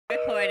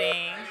Recording.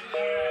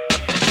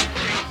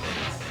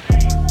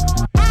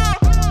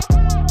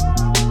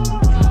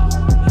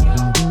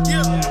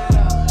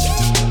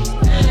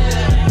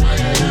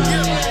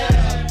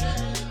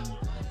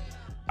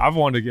 I've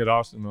wanted to get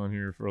Austin on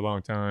here for a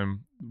long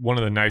time. One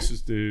of the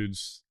nicest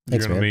dudes you're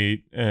going to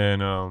meet.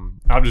 And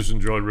I've just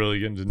enjoyed really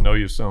getting to know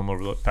you some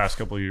over the past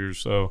couple of years.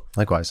 So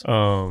likewise.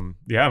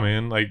 Yeah,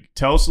 man, like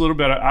tell us a little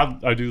bit.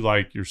 I do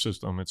like your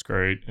system. It's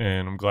great.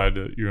 And I'm glad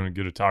that you're going to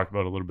get to talk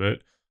about it a little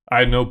bit.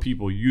 I know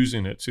people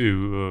using it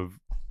too who have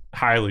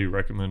highly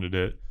recommended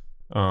it.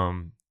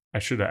 I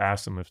should have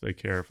asked them if they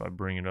care if I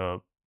bring it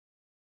up.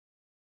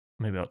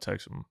 Maybe I'll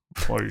text him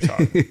while you're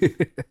talking.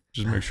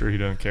 Just make sure he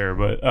doesn't care.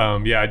 But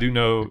yeah, I do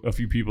know a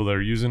few people that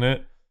are using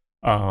it,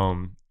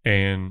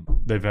 and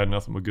they've had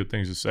nothing but good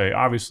things to say.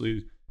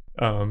 Obviously,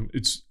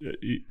 it's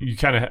you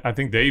kind of. I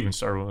think they even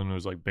started when it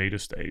was like beta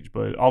stage,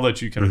 but I'll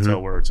let you kind of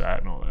tell where it's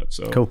at and all that.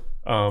 So cool.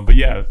 But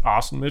yeah,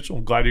 Austin Mitchell,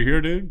 I'm glad you're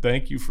here, dude.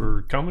 Thank you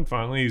for coming.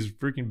 Finally, he's a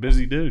freaking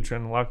busy dude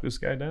trying to lock this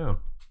guy down.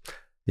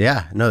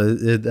 Yeah, no,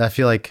 I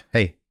feel like,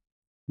 hey,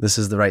 this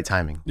is the right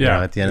timing.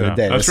 Yeah, at the end of the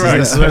day, that's this right.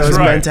 Is That's was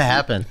right. meant to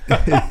happen.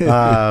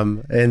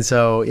 And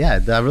so, yeah,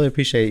 I really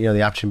appreciate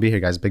the opportunity to be here,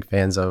 guys. Big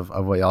fans of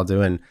what y'all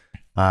do, and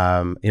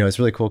it's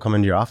really cool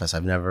coming to your office.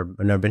 I've never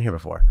been here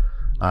before.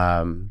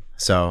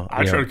 So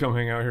I try to come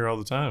hang out here all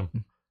the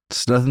time.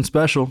 It's nothing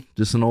special,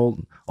 just an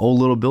old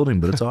little building,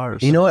 but it's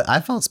ours. You know what?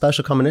 I felt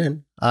special coming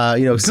in.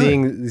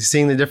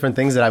 Seeing the different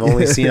things that I've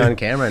only seen on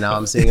camera. Now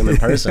I'm seeing them in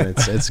person.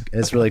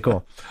 It's really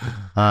cool.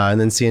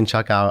 And then seeing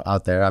Chuck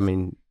out there. I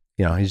mean,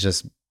 he's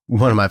just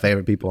one of my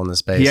favorite people in the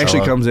space. He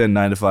actually comes in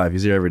 9 to 5.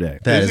 He's here every day.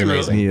 That is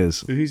amazing. He is.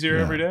 He's here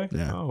every day?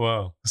 Yeah. Oh,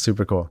 wow.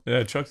 Super cool.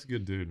 Yeah, Chuck's a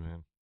good dude,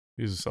 man.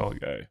 He's a solid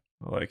guy.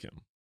 I like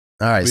him.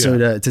 All right. But so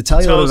yeah. to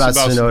tell you a little about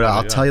Synota, Synota,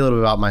 I'll tell you a little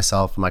bit about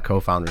myself and my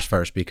co-founders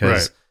first,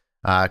 because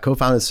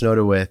co-founded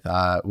Synota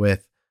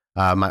with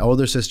my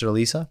older sister,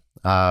 Lisa,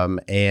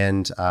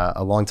 and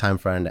a longtime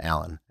friend,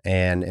 Alan.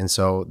 And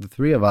so the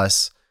three of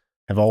us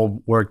have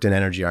all worked in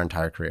energy our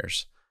entire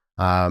careers.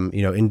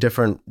 In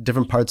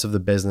different parts of the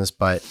business,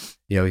 but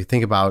you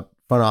think about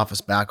front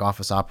office, back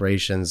office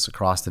operations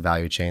across the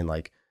value chain.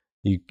 Like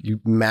you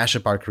mash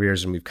up our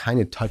careers, and we've kind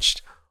of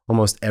touched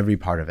almost every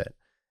part of it.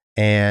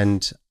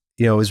 And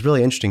it was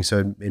really interesting.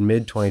 So in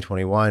mid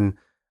 2021,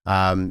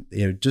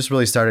 just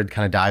really started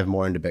kind of dive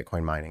more into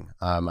Bitcoin mining.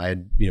 I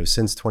had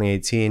since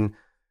 2018,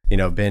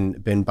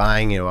 been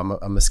buying.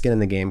 I'm a skin in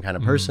the game kind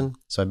of person,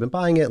 so I've been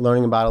buying it,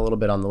 learning about it a little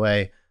bit on the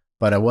way.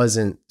 But I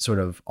wasn't sort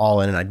of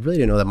all in, and I really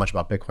didn't know that much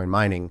about Bitcoin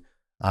mining.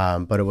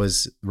 But it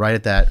was right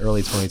at that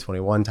early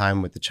 2021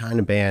 time with the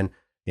China ban.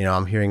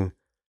 I'm hearing,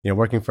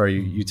 working for a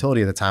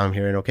utility at the time, I'm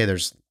hearing, okay,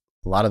 there's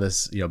a lot of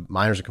this,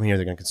 miners are coming here,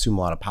 they're going to consume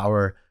a lot of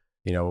power.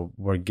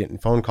 We're getting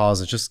phone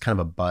calls. It's just kind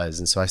of a buzz.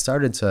 And so I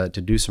started to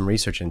do some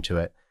research into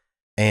it.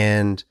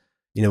 And,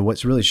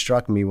 what's really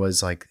struck me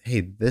was like, hey,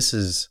 this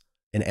is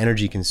an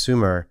energy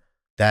consumer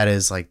that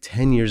is like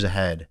 10 years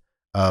ahead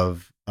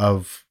of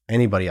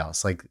anybody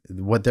else. Like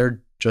what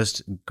they're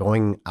just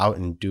going out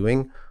and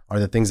doing are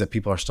the things that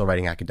people are still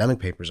writing academic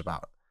papers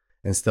about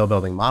and still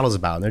building models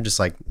about. And they're just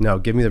like, no,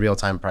 give me the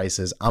real-time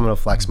prices. I'm going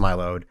to flex my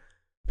load.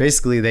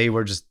 Basically, they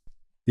were just,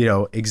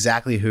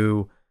 exactly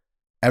who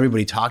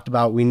everybody talked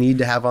about we need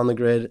to have on the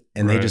grid.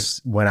 And they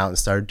just went out and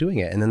started doing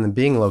it. And then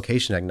being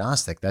location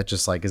agnostic, that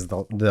just like is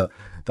the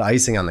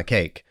icing on the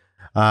cake.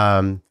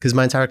 Because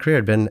my entire career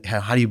had been,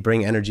 how do you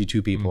bring energy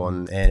to people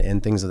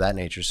and things of that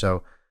nature?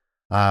 So,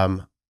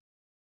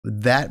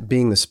 that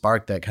being the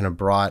spark that kind of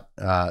brought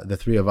the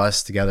three of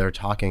us together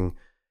talking,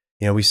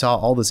 we saw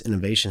all this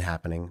innovation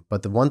happening,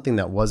 but the one thing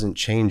that wasn't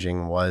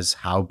changing was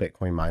how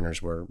Bitcoin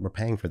miners were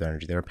paying for their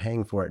energy. They were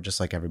paying for it just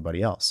like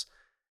everybody else.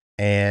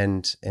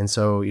 And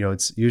so,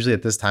 it's usually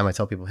at this time I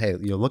tell people, hey,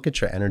 look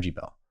at your energy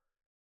bill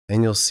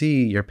and you'll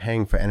see you're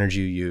paying for energy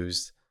you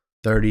used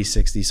 30,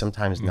 60,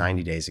 sometimes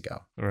 90 days ago.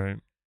 Right.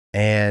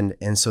 And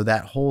so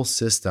that whole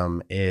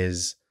system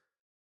is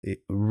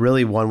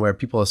really one where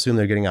people assume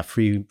they're getting a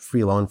free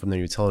loan from their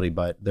utility,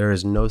 but there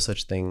is no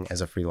such thing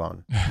as a free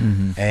loan.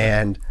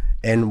 And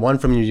one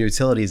from your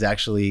utility is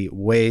actually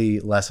way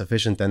less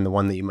efficient than the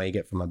one that you might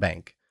get from a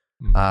bank.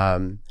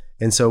 And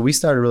so we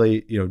started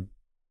really,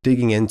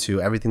 digging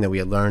into everything that we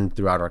had learned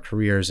throughout our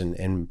careers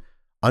and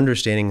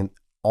understanding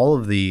all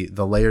of the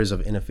layers of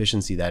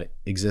inefficiency that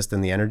exist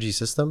in the energy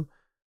system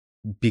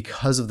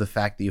because of the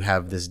fact that you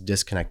have this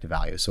disconnected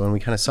value. So when we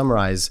kind of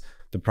summarize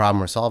the problem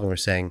we're solving, we're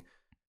saying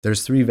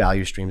there's 3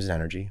 value streams in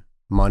energy: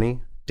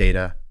 money,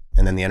 data,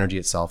 and then the energy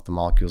itself, the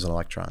molecules and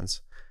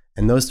electrons.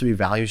 And those 3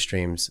 value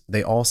streams,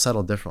 they all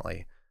settle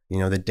differently.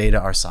 The data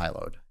are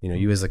siloed.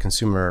 You as a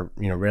consumer,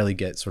 rarely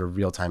get sort of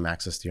real-time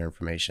access to your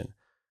information.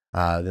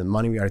 The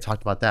money, we already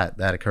talked about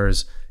that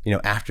occurs,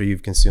 after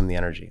you've consumed the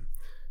energy.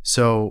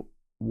 So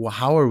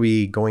how are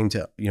we going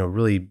to,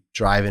 really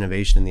drive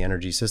innovation in the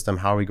energy system?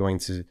 How are we going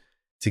to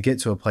get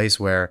to a place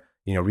where,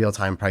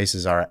 real-time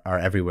prices are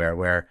everywhere,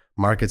 where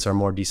markets are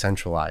more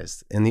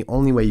decentralized? And the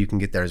only way you can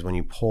get there is when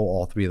you pull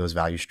all 3 of those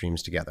value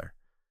streams together.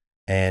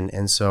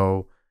 And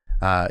so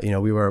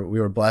we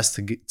were blessed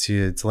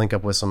to link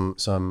up with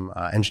some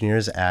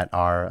engineers at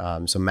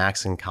our so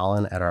Max and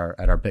Colin at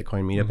our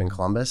Bitcoin meetup in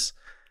Columbus,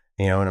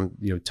 and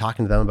I'm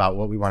talking to them about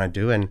what we want to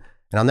do, and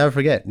I'll never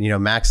forget,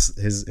 Max,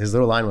 his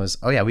little line was,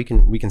 "Oh yeah, we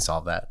can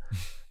solve that.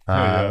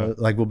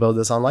 Like we'll build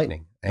this on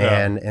Lightning,"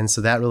 and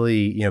so that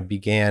really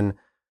began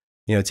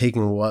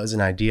taking what was an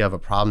idea of a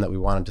problem that we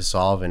wanted to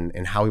solve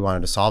and how we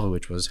wanted to solve it,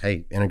 which was,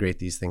 hey, integrate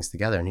these things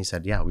together. And he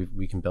said, yeah,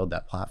 we can build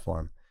that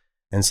platform.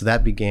 And so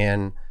that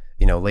began,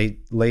 late,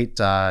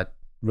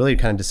 really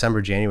kind of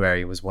December,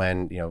 January was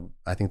when,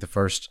 I think the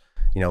first,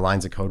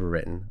 lines of code were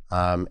written.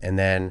 And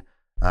then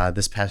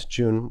this past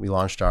June, we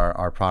launched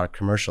our product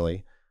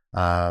commercially,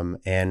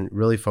 and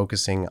really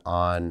focusing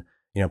on,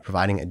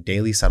 providing a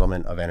daily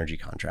settlement of energy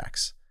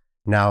contracts.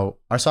 Now,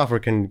 our software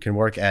can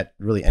work at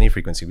really any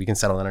frequency. We can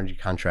settle an energy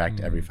contract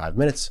every 5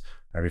 minutes,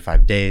 every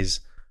 5 days.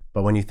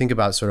 But when you think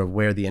about sort of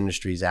where the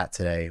industry is at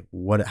today,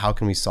 how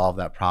can we solve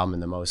that problem in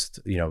the most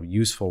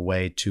useful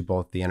way to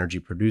both the energy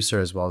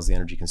producer as well as the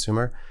energy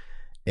consumer?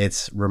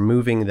 It's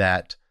removing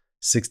that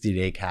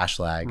 60-day cash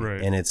lag,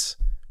 and it's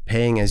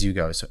paying as you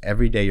go. So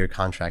every day your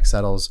contract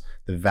settles,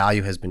 the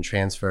value has been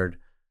transferred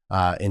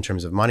in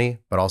terms of money,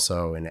 but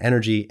also in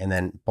energy, and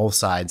then both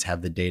sides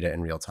have the data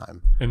in real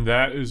time. And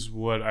that is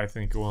what I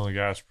think oil and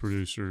gas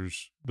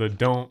producers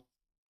that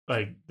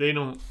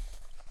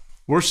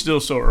we're still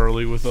so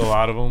early with a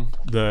lot of them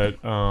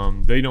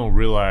that they don't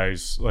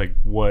realize like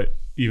what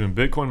even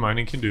Bitcoin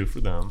mining can do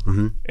for them.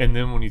 Mm-hmm. And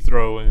then when you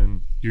throw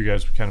in your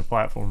guys' kind of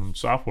platform and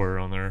software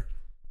on there,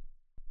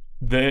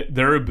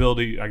 their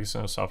ability, I guess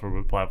not a software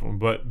but platform,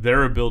 but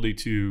their ability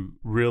to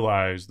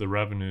realize the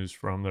revenues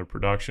from their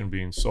production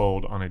being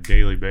sold on a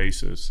daily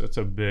basis, that's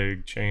a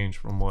big change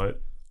from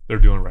what they're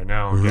doing right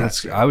now.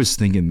 Mm-hmm. I was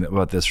thinking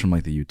about this from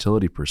like the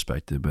utility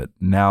perspective, but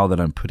now that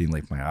I'm putting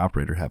like my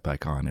operator hat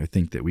back on, I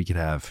think that we could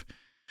have,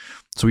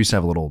 so we used to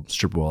have a little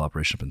strip well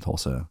operation up in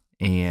Tulsa,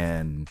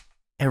 and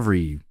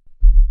every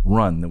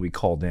run that we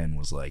called in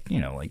was like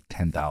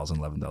 $10,000,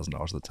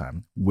 $11,000 at the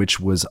time, which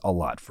was a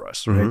lot for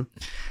us, right?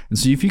 Mm-hmm. And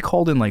so if you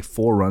called in like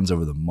 4 runs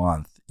over the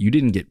month, you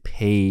didn't get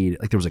paid,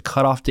 like there was a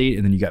cutoff date,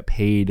 and then you got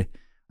paid, I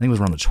think it was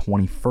around the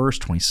 21st,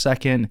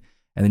 22nd,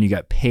 and then you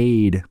got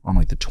paid on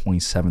like the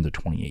 27th or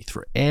 28th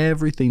for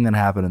everything that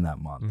happened in that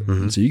month. Mm-hmm.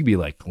 And so you could be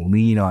like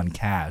lean on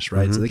cash,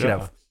 right? Mm-hmm. So they could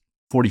have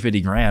 40,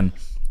 50 grand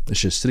that's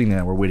just sitting there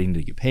and we're waiting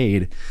to get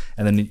paid.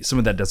 And then some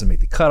of that doesn't make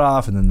the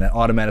cutoff, and then that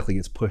automatically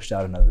gets pushed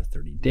out another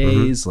 30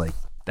 days. Mm-hmm. Like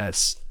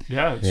that's...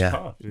 Yeah, it's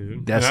tough,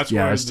 dude. That's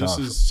why this tough.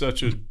 Is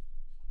such a,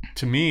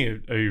 to me,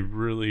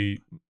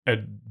 a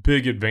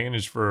big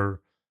advantage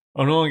for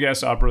an oil and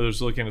gas operator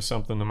that's looking at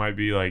something that might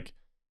be like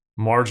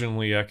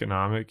marginally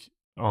economic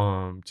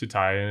to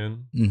tie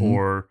in, mm-hmm.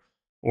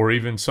 or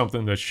even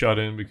something that's shut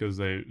in because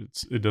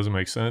it doesn't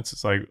make sense.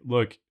 It's like,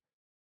 look,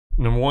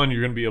 number one,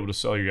 you're going to be able to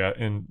sell your gas,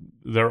 and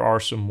there are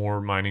some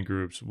more mining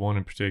groups, one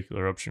in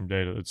particular, Upstream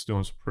Data, that's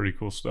doing some pretty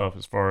cool stuff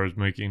as far as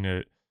making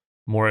it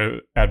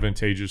more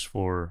advantageous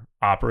for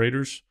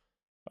operators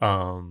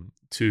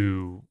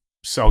to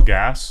sell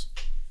gas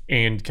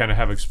and kind of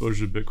have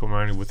exposure to Bitcoin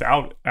mining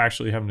without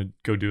actually having to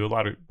go do a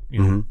lot of,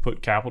 mm-hmm.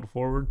 put capital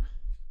forward.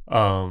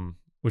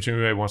 Which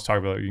anybody wants to talk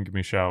about, you can give me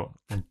a shout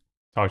and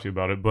talk to you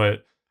about it.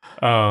 But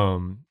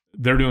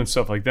they're doing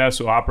stuff like that,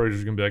 so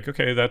operators are going to be like,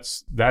 okay,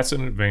 that's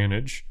an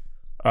advantage.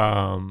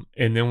 And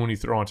then when you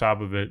throw on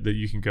top of it that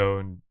you can go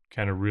and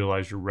kind of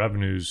realize your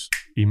revenues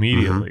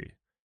immediately,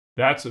 mm-hmm.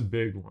 that's a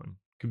big one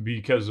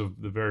because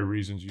of the very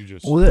reasons you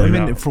just. Well, I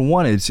mean, out. For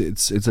one,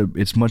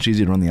 it's much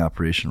easier to run the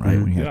operation, right?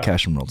 Mm-hmm. When you have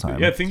cash in real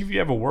time. Yeah, think if you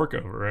have a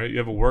workover, right? You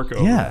have a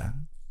workover. Yeah.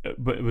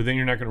 But then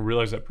you're not going to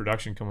realize that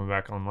production coming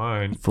back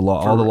online for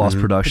all the lost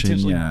production,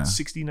 potentially yeah,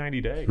 60,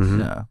 90 days. Mm-hmm.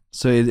 Yeah.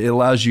 So it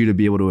allows you to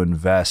be able to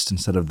invest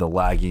instead of the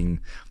lagging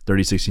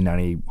 30, 60,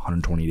 90,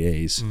 120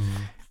 days.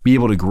 Mm-hmm. Be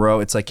able to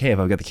grow. It's like, hey, if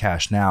I've got the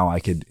cash now, I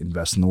could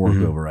invest in the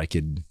workover. Mm-hmm. I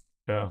could,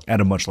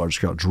 at a much larger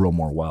scale, drill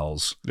more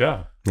wells.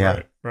 Yeah.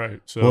 Yeah. Right.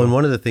 So, well, and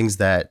one of the things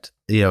that,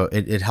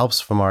 it helps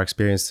from our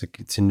experience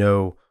to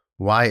know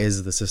why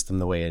is the system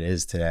the way it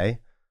is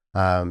today,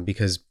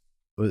 because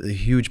a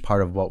huge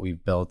part of what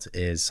we've built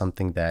is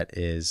something that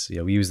is,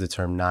 we use the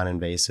term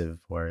non-invasive,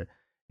 where,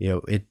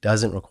 it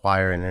doesn't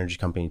require an energy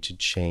company to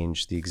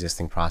change the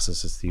existing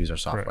processes to use our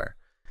software.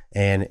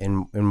 Right.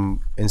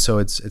 And so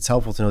it's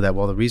helpful to know that,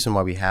 well, the reason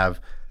why we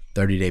have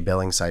 30-day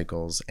billing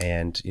cycles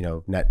and,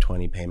 net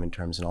 20 payment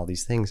terms and all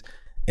these things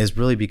is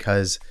really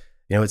because,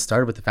 it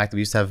started with the fact that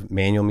we used to have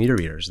manual meter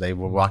readers. They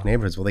would walk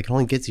neighborhoods. Well, they can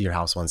only get to your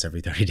house once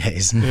every 30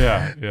 days.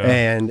 Yeah.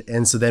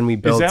 And so then we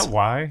built. Is that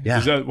why?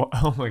 Yeah.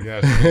 Oh my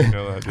gosh. I didn't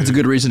know that, dude. That's a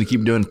good reason to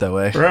keep doing it that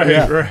way. Right.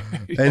 Yeah. Right.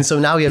 And so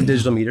now we have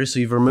digital meters. So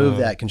you've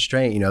removed that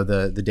constraint.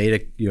 The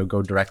data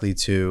go directly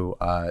to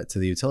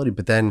the utility.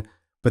 But then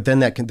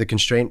the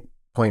constraint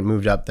point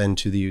moved up then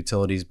to the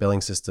utilities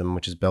billing system,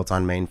 which is built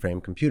on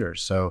mainframe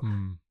computers. So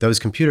those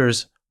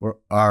computers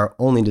are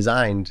only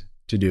designed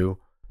to do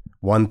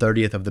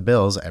 1/30 of the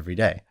bills every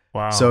day.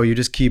 Wow. So you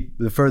just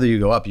the further you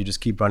go up, you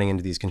just keep running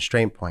into these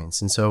constraint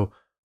points. And so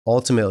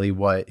ultimately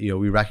what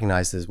we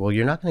recognized is, well,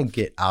 you're not going to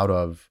get out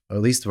of, or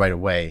at least right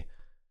away,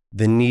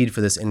 the need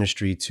for this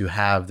industry to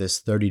have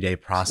this 30-day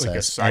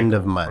process, cycle, end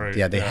of month. right?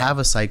 Yeah, they have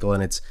a cycle,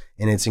 and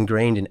it's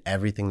ingrained in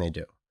everything they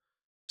do.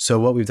 So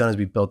what we've done is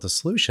we've built a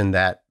solution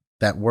that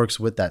works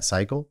with that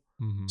cycle.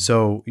 Mm-hmm.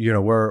 So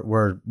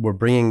we're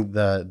bringing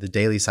the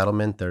daily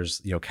settlement.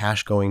 There's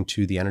cash going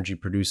to the energy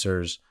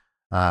producers,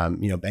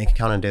 bank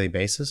account on a daily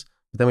basis.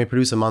 But then we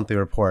produce a monthly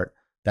report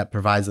that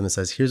provides them and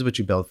says, here's what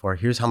you billed for.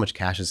 Here's how much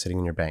cash is sitting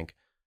in your bank.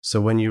 So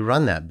when you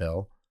run that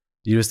bill,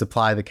 you just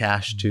apply the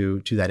cash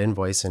to that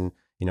invoice, and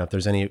if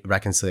there's any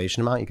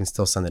reconciliation amount, you can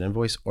still send that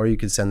invoice, or you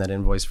could send that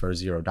invoice for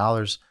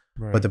 $0.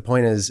 Right. But the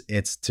point is,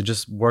 it's to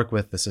just work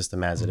with the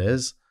system as it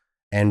is,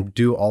 and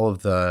do all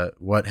of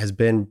what has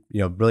been,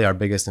 really our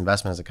biggest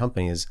investment as a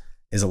company is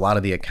a lot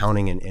of the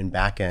accounting and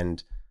back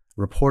end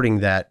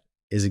reporting that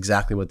is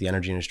exactly what the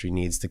energy industry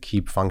needs to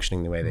keep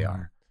functioning the way they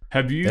are.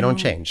 They don't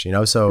change,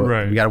 so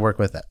we got to work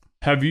with it.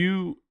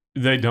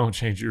 They don't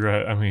change. You're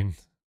right. I mean,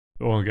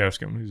 the oil and gas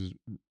companies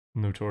are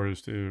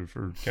notorious too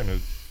for kind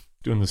of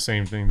doing the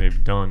same thing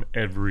they've done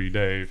every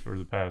day for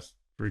the past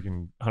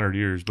freaking 100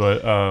 years.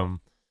 But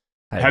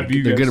they're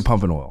good at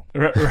pumping oil.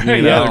 Right.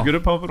 Yeah, they're good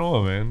at pumping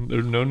oil, man.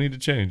 There's no need to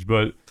change.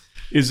 But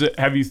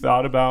have you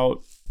thought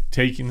about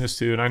taking this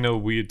to, and I know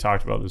we had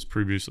talked about this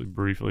previously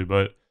briefly,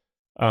 but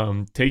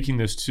taking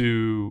this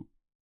to,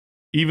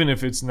 even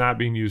if it's not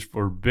being used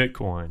for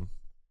Bitcoin,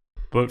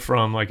 but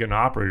from like an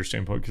operator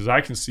standpoint, because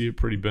I can see it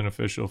pretty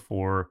beneficial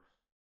for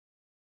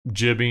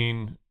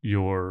jibbing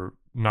your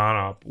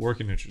non-op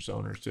working interest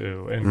owners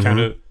too, and kind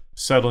of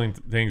settling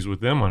things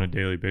with them on a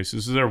daily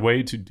basis. Is there a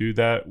way to do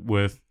that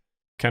with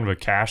kind of a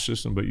cash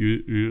system, but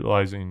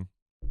utilizing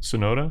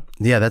Synota?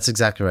 Yeah, that's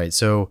exactly right.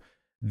 So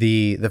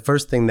the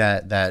first thing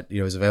that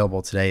is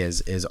available today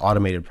is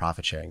automated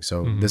profit sharing.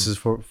 So this is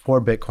for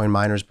Bitcoin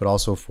miners, but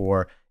also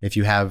for if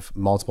you have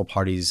multiple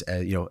parties,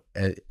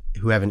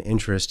 who have an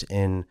interest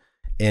in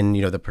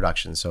the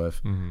production. So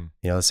if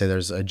let's say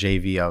there's a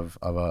JV of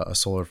a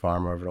solar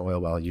farm or of an oil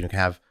well, you can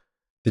have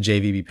the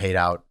JV be paid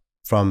out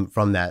from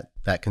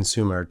that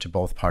consumer to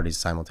both parties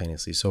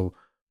simultaneously. So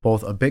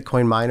both a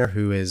Bitcoin miner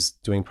who is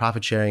doing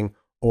profit sharing,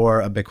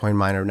 or a Bitcoin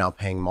miner now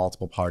paying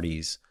multiple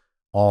parties,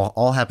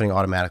 all happening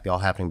automatically, all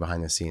happening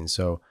behind the scenes.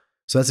 So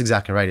that's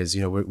exactly right. Is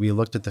we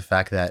looked at the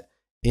fact that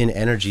in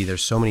energy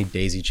there's so many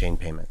daisy chain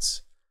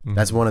payments.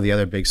 That's one of the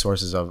other big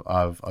sources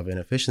of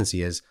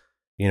inefficiency. Is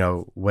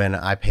when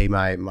I pay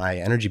my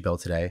energy bill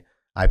today,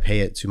 I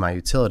pay it to my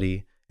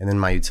utility, and then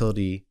my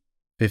utility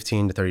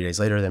 15 to 30 days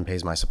later then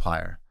pays my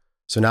supplier.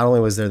 So not only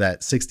was there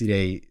that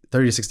 30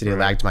 to 60 day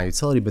lag to my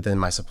utility, but then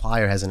my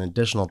supplier has an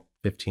additional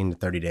 15 to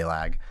 30 day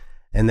lag.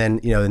 And then,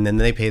 and then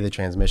they pay the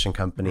transmission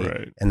company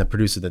and the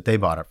producer that they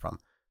bought it from.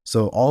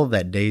 So all of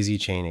that daisy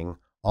chaining,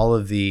 all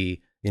of the,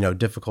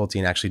 difficulty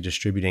in actually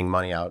distributing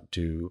money out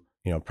to,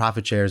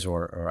 profit shares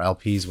or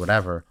LPs,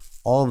 whatever,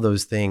 all of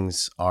those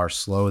things are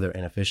slow, they're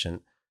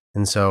inefficient.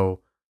 And so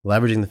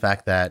leveraging the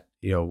fact that,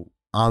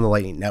 on the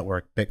Lightning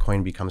Network,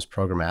 Bitcoin becomes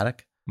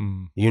programmatic.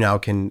 You now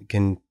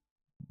can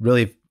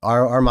really,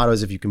 our motto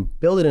is, if you can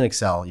build it in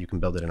Excel, you can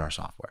build it in our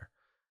software.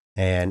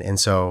 And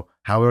so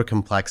however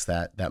complex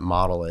that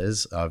model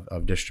is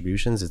of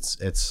distributions,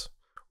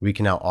 we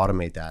can now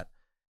automate that.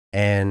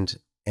 And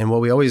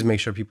what we always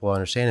make sure people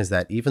understand is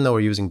that even though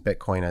we're using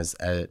Bitcoin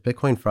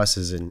Bitcoin for us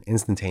is an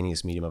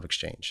instantaneous medium of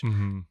exchange.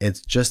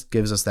 It just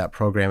gives us that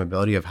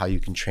programmability of how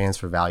you can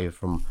transfer value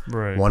from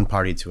one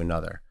party to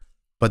another.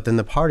 But then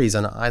the parties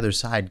on either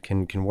side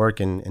can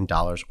work in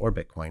dollars or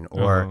Bitcoin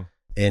or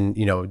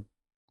in,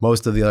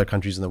 most of the other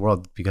countries in the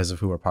world because of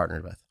who we're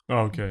partnered with. Oh,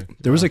 okay.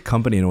 There was a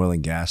company in oil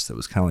and gas that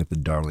was kind of like the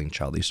darling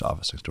child lease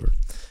office next door.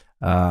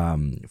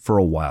 For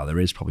a while, they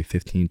raised probably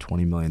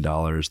 $15-20 million.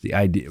 The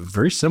idea,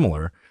 very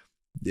similar.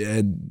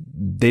 They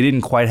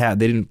didn't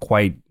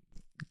quite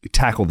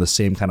tackle the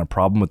same kind of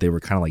problem, but they were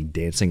kind of like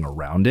dancing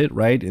around it,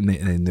 right?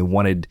 And they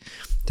wanted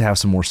to have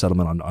some more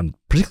settlement on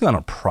particularly on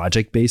a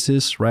project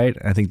basis, right?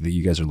 I think that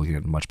you guys are looking at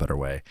it in a much better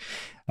way.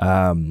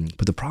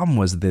 But the problem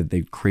was that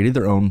they created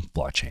their own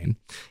blockchain,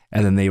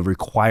 and then they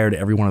required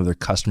every one of their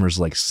customers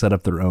like set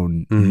up their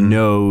own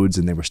nodes,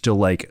 and they were still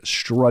like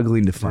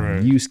struggling to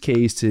find use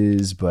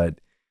cases, but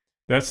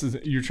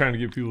you're trying to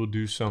get people to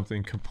do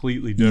something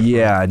completely different.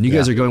 Yeah, and you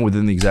guys are going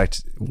within the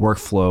exact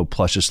workflow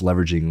plus just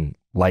leveraging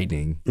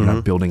Lightning. You're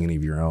not building any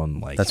of your own.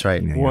 Like that's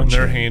right. Well,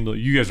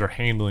 you guys are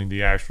handling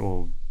the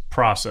actual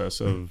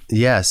process of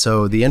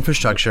so the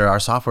infrastructure, our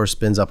software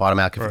spins up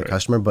automatically for the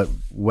customer, but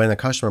when the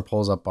customer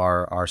pulls up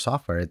our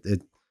software,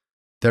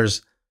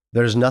 there's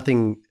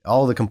nothing,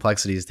 all the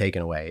complexity is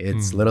taken away.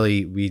 It's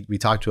literally we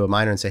talk to a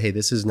miner and say, hey,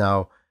 this is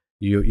now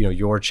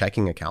your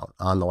checking account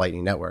on the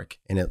Lightning Network,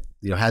 and it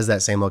has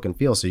that same look and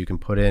feel. So you can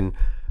put in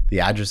the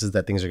addresses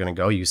that things are going to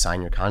go, you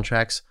sign your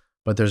contracts,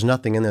 but there's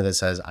nothing in there that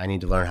says I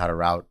need to learn how to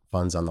route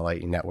funds on the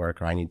Lightning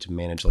Network or I need to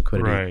manage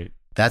liquidity.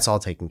 That's all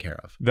taken care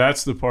of.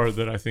 That's the part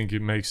that I think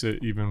it makes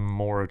it even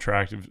more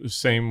attractive.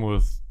 Same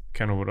with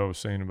kind of what I was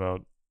saying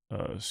about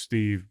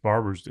Steve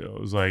Barber's deal.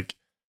 It was like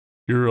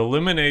you're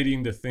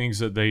eliminating the things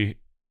that they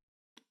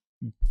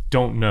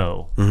don't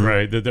know,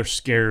 right? That they're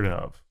scared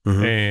of.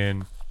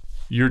 And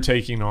you're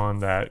taking on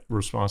that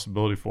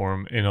responsibility for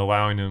them and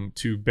allowing them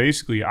to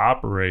basically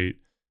operate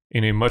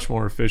in a much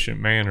more efficient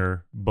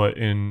manner, but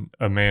in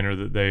a manner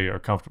that they are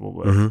comfortable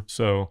with.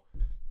 So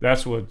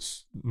that's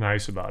what's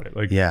nice about it.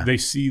 Like they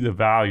see the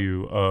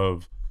value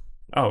of,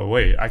 oh,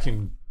 wait, I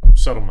can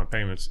settle my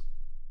payments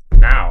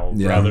now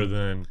rather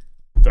than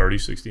 30,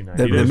 60,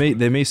 90 days.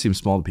 They may seem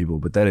small to people,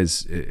 but that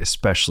is,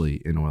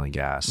 especially in oil and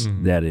gas,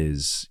 that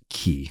is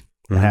key.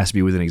 It has to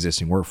be within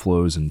existing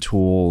workflows and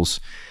tools,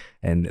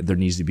 and there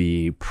needs to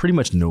be pretty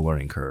much no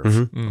learning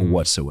curve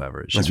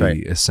whatsoever. It should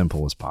be as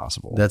simple as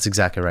possible. That's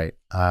exactly right.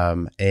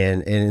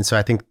 And so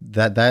I think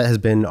that has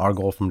been our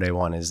goal from day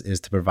one is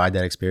to provide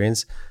that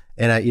experience.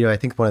 And I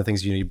think one of the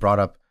things you brought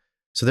up,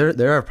 so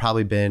there have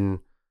probably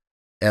been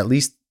at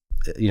least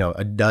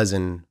a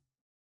dozen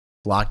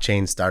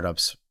blockchain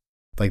startups.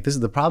 Like, this is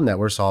the problem that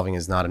we're solving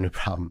is not a new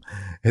problem.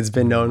 It's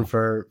been known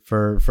for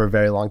a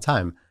very long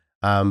time.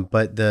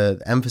 But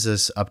the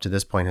emphasis up to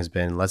this point has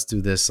been, let's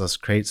do this. Let's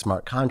create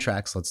smart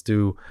contracts. Let's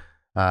do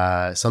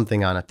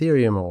something on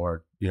Ethereum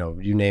or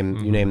you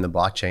name the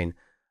blockchain.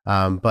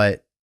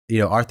 But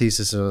our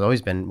thesis has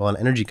always been, well, an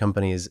energy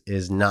company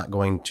is not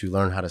going to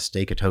learn how to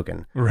stake a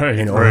token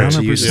in order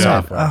to use the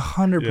software.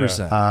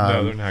 100%.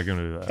 No, they're not going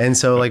to do that. And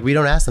so, we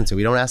don't ask them to.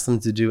 We don't ask them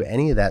to do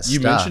any of that stuff. You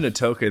mentioned a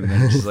token, and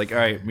then it's just like, all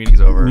right,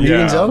 meeting's over.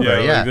 Meeting's over.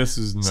 Yeah. Like, this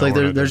is so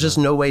there's just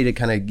no way to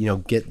kind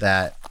of get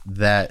that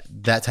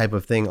type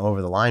of thing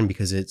over the line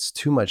because it's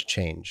too much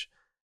change.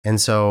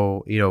 And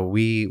so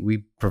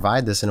we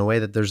provide this in a way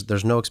that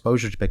there's no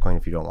exposure to Bitcoin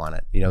if you don't want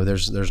it.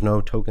 There's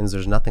no tokens.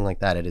 There's nothing like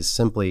that. It is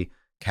simply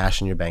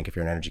cash in your bank if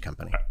you're an energy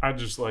company. I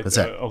just like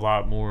that a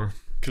lot more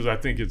because I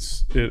think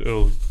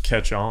it'll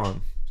catch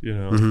on.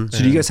 So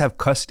do you guys have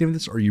custody of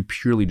this, or are you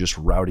purely just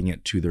routing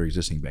it to their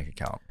existing bank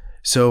account?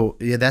 So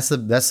that's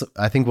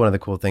I think one of the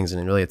cool things,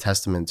 and really a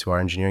testament to our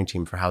engineering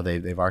team for how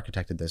they've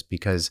architected this,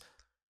 because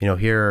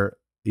here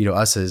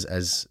us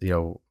as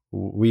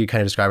we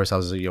kind of describe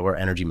ourselves as we're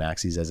energy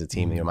maxis as a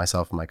team,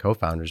 myself and my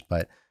co-founders,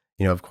 but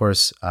of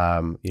course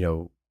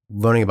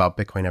learning about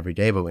Bitcoin every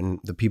day, but when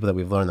the people that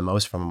we've learned the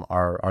most from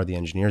are the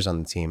engineers on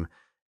the team,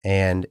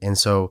 and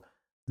so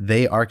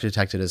they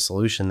architected a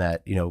solution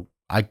that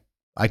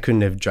I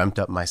couldn't have dreamt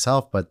up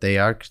myself, but they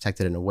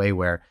architected it in a way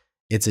where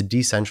it's a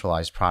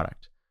decentralized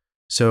product.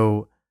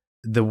 So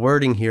the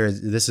wording here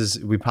is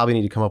we probably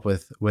need to come up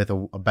with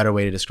a better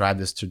way to describe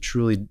this to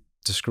truly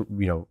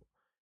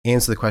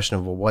answer the question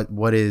of, well,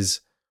 what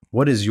is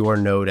your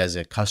node as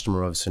a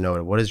customer of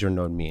Synota? What does your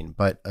node mean?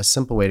 But a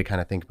simple way to kind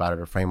of think about it,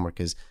 or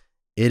framework, is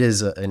it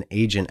is an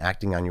agent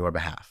acting on your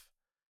behalf.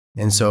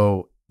 And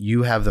so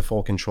you have the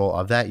full control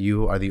of that.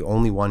 You are the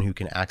only one who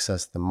can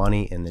access the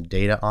money and the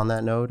data on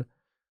that node.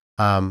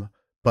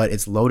 But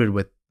it's loaded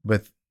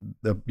with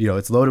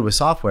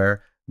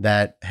software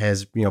that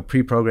has,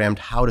 pre-programmed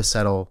how to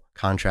settle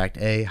contract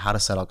A, how to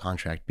settle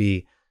contract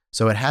B.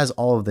 So it has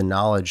all of the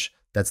knowledge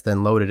that's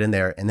then loaded in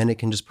there, and then it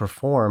can just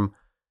perform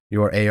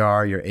your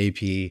AR, your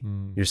AP,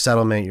 your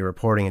settlement, your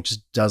reporting. It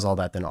just does all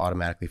that then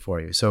automatically for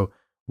you. So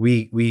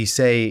we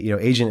say,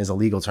 agent is a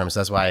legal term, so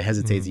that's why I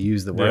hesitate to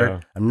use the word. Yeah.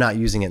 I'm not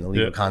using it in the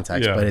legal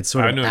context, but it's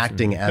sort of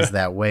acting as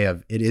that way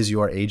of, it is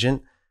your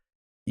agent.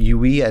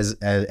 We as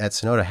at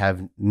Synota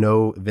have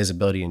no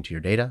visibility into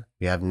your data.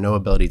 We have no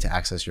ability to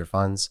access your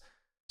funds.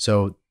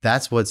 So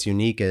that's what's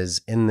unique,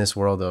 is in this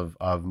world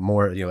of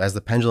more, as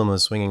the pendulum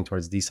is swinging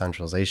towards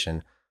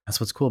decentralization, that's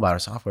what's cool about our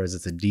software, is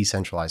it's a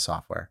decentralized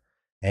software.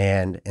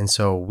 And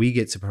so we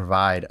get to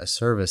provide a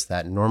service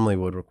that normally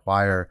would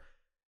require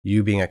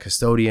you being a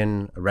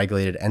custodian, a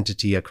regulated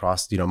entity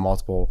across,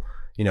 multiple,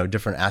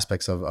 different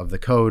aspects of the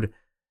code.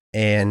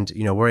 And,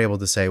 we're able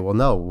to say, well,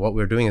 no, what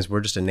we're doing is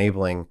we're just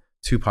enabling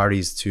two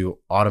parties to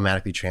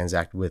automatically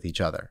transact with each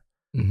other.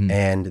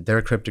 And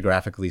they're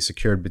cryptographically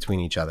secured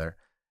between each other.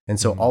 And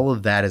so all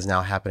of that is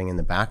now happening in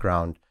the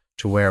background,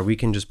 to where we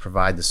can just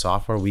provide the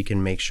software. We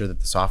can make sure that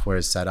the software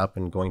is set up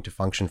and going to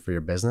function for your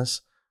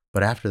business.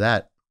 But after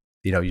that,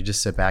 you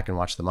just sit back and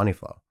watch the money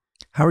flow.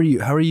 How are you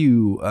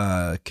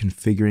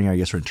configuring, I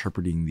guess, or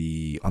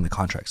interpreting on the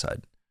contract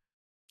side?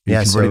 Are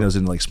you converting those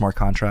into like smart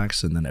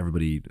contracts, and then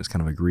everybody is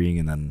kind of agreeing,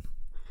 and then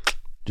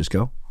just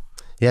go?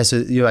 Yeah.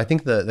 So, I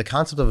think the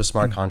concept of a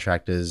smart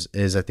contract is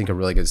I think a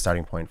really good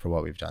starting point for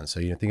what we've done. So,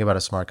 think about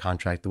a smart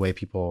contract,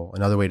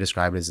 another way to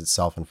describe it is it's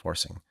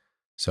self-enforcing.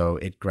 So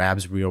it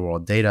grabs real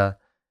world data,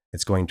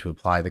 it's going to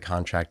apply the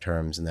contract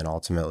terms, and then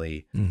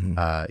ultimately,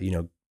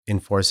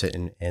 enforce it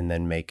and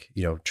then make,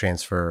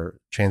 transfer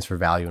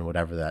value in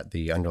whatever that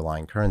the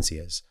underlying currency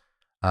is.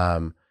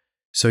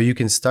 So you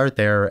can start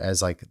there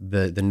as like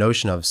the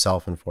notion of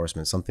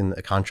self-enforcement,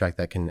 a contract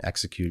that can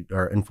execute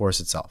or enforce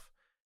itself.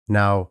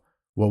 Now,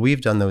 what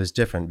we've done though is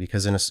different,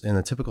 because in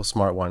a typical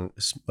smart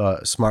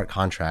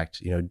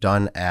contract,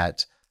 done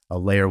at a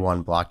layer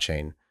 1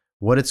 blockchain,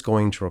 what it's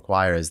going to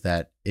require is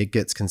that it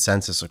gets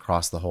consensus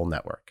across the whole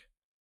network.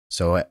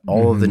 So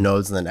all of the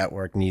nodes in the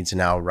network need to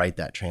now write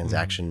that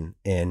transaction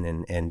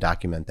in and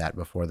document that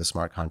before the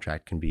smart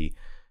contract can be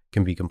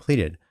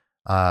completed.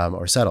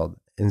 or settled.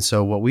 And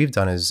so what we've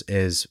done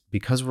is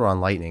because we're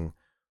on Lightning,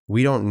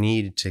 we don't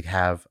need to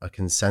have a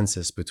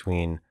consensus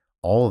between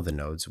all of the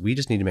nodes. We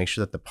just need to make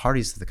sure that the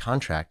parties to the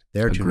contract,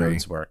 their two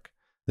nodes work.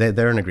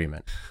 They're in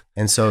agreement.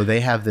 And so they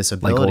have this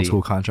ability. Like old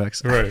school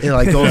contracts. Right.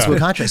 Like old school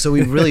contracts. So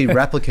we've really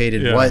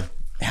replicated what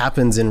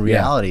happens in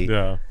reality.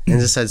 Yeah. And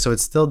just said, so it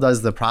still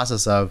does the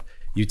process of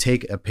you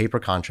take a paper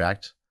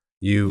contract,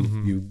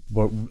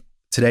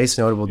 today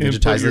Synota will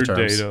digitize the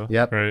terms. Data,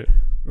 yep. Right.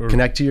 Or,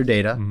 connect to your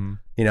data.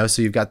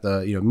 So you've got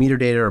the meter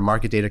data or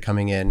market data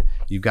coming in.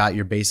 You've got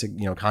your basic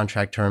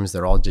contract terms.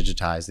 They're all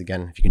digitized.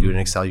 Again, if you can do it in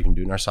Excel, you can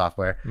do it in our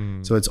software.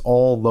 So it's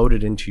all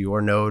loaded into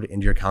your node,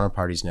 into your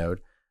counterparty's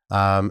node.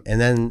 And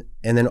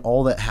then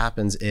all that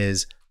happens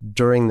is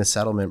during the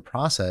settlement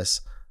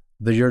process,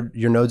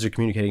 your nodes are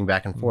communicating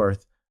back and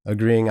forth,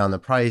 agreeing on the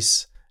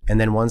price. And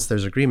then once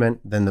there's agreement,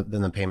 then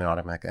the payment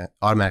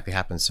automatically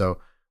happens. So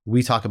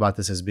we talk about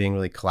this as being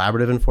really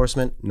collaborative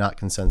enforcement, not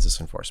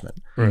consensus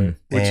enforcement. Right.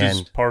 Which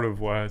is part of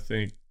why I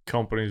think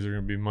companies are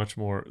going to be much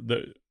more,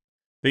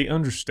 they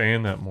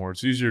understand that more.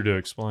 It's easier to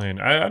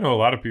explain. I know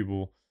a lot of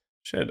people,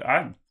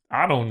 I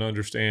don't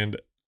understand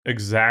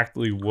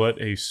exactly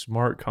what a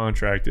smart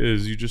contract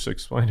is. You just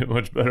explained it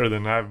much better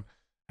than I've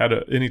had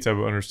any type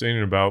of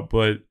understanding about,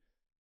 but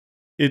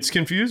it's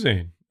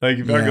confusing. Like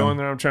if I go in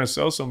there, I'm trying to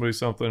sell somebody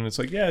something. It's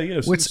like,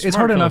 it's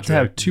hard enough to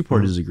have two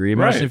parties agree.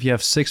 Imagine if you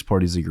have 6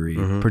 parties agree,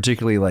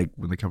 particularly like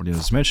when the company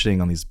was mentioning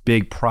on these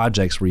big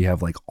projects where you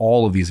have like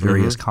all of these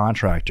various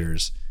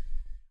contractors.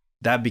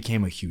 That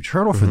became a huge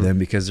hurdle for them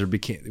because there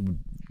became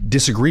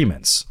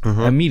disagreements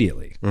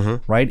immediately,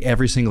 right?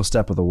 Every single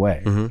step of the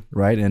way,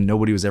 right? And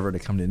nobody was ever to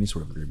come to any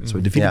sort of agreement. So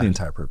it defeated the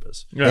entire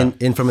purpose. Yeah.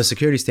 And from a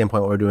security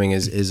standpoint, what we're doing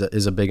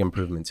is a big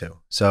improvement too.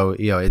 So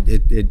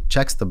it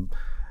checks the.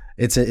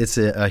 It's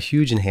a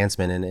huge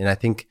enhancement, and I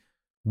think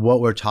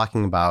what we're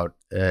talking about.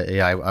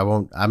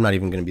 I'm not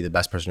even going to be the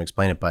best person to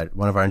explain it, but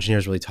one of our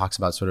engineers really talks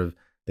about sort of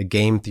the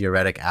game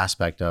theoretic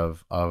aspect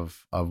of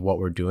what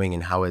we're doing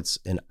and how it's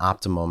an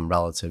optimum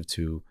relative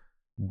to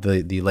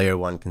the layer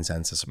 1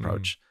 consensus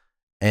approach.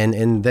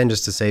 And then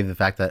just to save the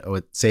fact that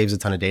it saves a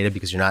ton of data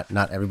because you're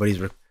not everybody's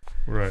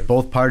right.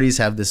 Both parties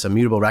have this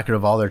immutable record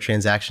of all their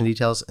transaction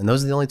details, and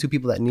those are the only two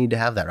people that need to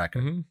have that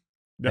record.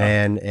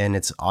 And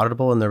it's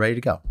auditable and they're ready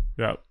to go.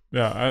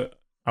 Yeah,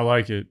 I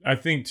like it. I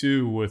think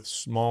too with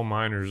small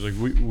miners, like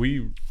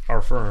we our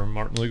firm,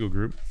 Martin Legal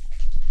Group,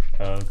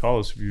 call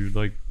us if you'd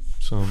like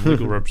some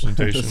legal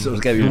representation. So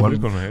it's got to be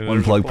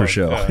one plug per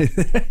show.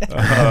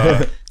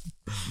 Yeah.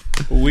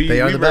 They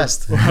are the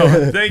best.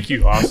 Thank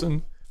you,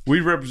 Austin.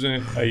 We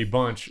represent a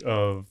bunch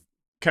of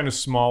kind of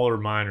smaller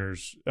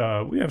miners.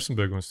 We have some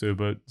big ones too,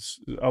 but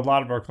a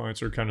lot of our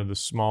clients are kind of the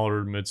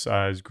smaller,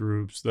 mid-sized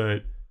groups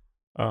that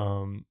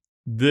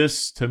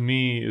this to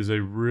me is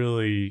a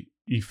really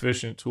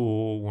efficient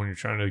tool when you're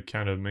trying to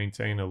kind of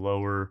maintain a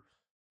lower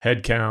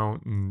head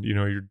count and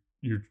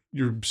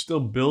you're still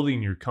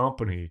building your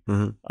company.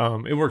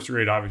 It works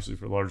great obviously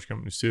for large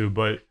companies too,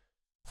 but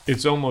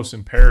it's almost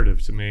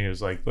imperative to me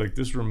is like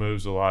this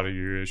removes a lot of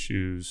your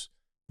issues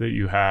that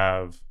you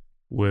have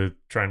with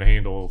trying to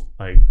handle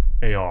like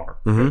AR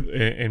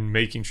and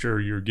making sure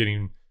you're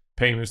getting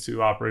payments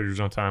to operators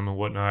on time and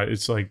whatnot.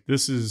 It's like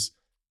this is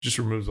just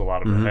removes a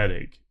lot of the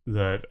headache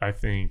that I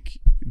think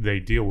they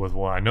deal with.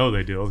 Well, I know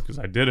they deal with because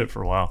I did it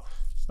for a while.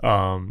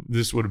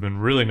 This would have been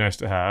really nice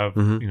to have,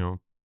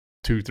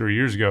 2-3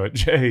 years ago at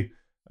Jay.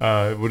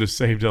 It would have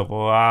saved up a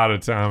lot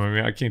of time. I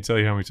mean, I can't tell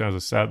you how many times I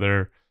sat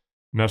there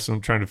messing,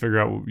 trying to figure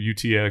out what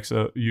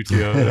UTXOs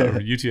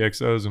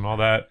and all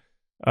that,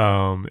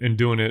 and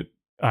doing it,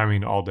 I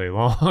mean, all day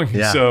long.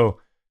 Yeah. So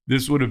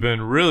this would have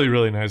been really,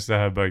 really nice to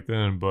have back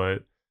then.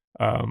 But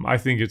I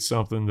think it's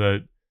something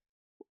that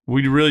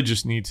we really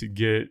just need to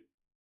get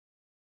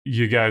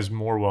you guys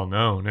more well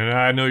known. And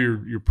I know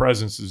your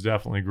presence has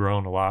definitely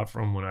grown a lot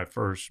from when I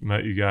first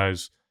met you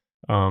guys.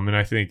 And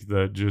I think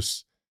that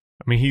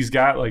he's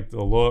got like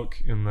the look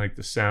and like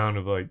the sound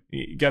of like,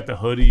 he got the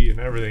hoodie and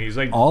everything. He's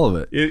like all of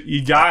it.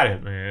 You got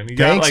it, man. You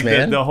Thanks, got like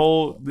man. the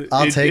whole,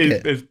 I'll take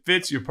it. It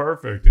fits you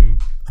perfect. And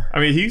I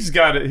mean, he's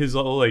got his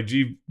little like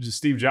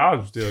Steve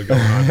Jobs deal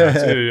going on now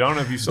too. I don't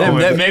know if you saw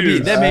that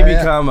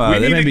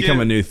may become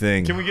a new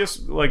thing. Can we get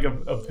like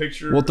a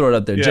picture? We'll throw it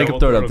up there. Jacob,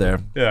 throw it up there.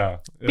 Yeah.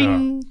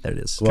 Bing. There it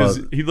is. Because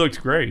he looked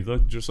great. He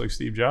looked just like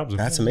Steve Jobs.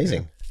 That's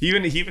amazing. He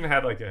even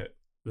had like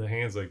the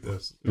hands like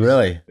this.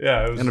 Really?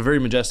 Yeah. It was, and a very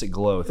magestic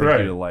glow. Thank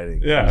you to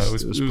lighting. Yeah. It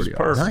was pretty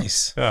perfect. Awesome.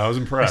 Nice. Yeah. I was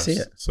impressed. I see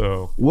it.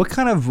 So what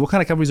kind of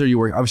companies are you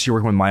working? Obviously, you're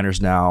working with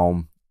miners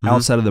now.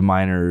 Outside of the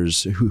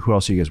miners, who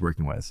else are you guys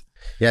working with?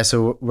 Yeah,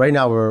 so right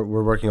now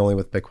we're working only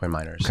with Bitcoin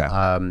miners.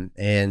 Okay.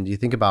 And you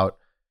think about,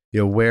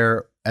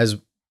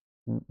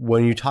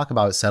 when you talk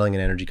about settling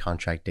an energy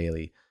contract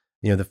daily,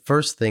 the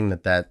first thing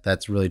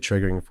that's really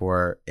triggering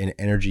for an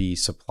energy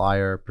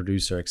supplier,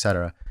 producer, et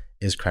cetera,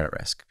 is credit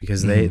risk,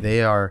 because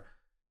they are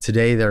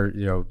today they're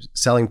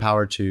selling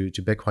power to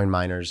Bitcoin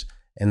miners,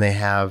 and they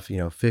have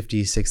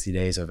 50, 60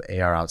 days of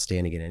AR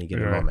outstanding at any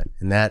given moment,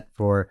 and that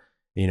for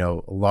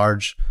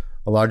large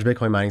a large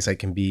Bitcoin mining site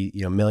can be,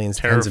 millions,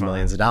 tens of Terrifying.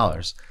 millions of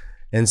dollars.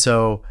 And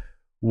so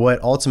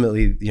what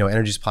ultimately,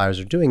 energy suppliers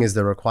are doing is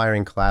they're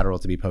requiring collateral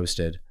to be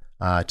posted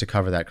to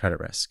cover that credit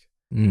risk.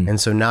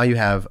 And so now you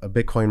have a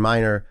Bitcoin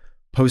miner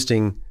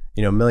posting,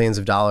 millions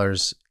of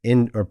dollars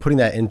in, or putting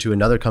that into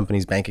another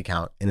company's bank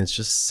account, and it's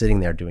just sitting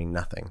there doing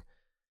nothing.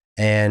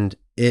 And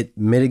it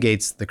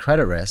mitigates the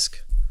credit risk,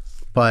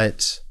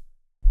 but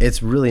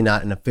it's really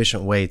not an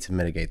efficient way to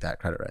mitigate that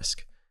credit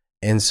risk.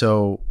 And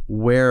so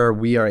where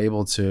we are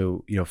able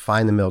to,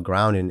 find the middle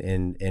ground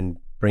and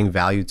bring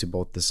value to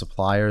both the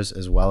suppliers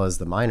as well as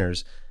the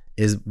miners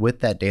is with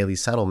that daily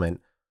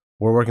settlement.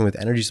 We're working with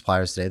energy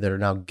suppliers today that are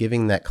now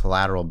giving that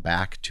collateral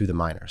back to the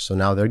miner. So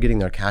now they're getting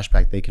their cash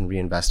back. They can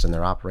reinvest in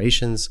their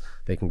operations.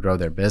 They can grow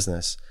their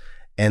business.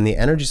 And the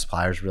energy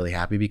supplier is really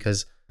happy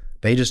because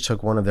they just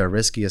took one of their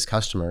riskiest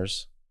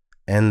customers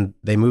and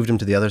they moved them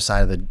to the other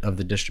side of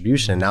the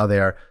distribution. And now they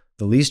are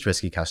the least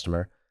risky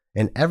customer.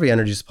 And every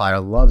energy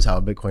supplier loves how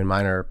a Bitcoin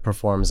miner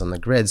performs on the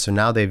grid. So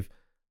now they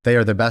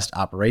are the best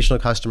operational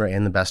customer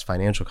and the best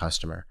financial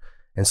customer.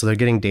 And so they're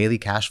getting daily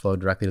cash flow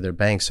directly to their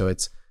bank. So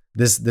it's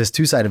this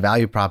two-sided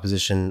value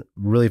proposition,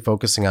 really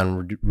focusing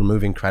on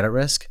removing credit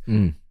risk,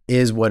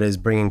 is what is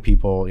bringing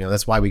people,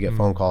 that's why we get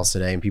phone calls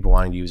today and people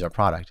wanting to use our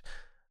product.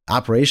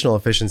 Operational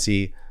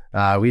efficiency,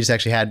 we just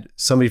actually had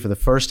somebody for the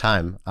first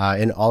time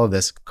in all of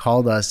this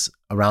called us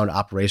around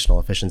operational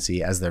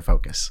efficiency as their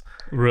focus.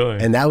 Really?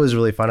 And that was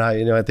really fun. At the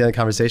end of the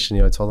conversation,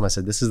 I told them, I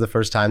said, this is the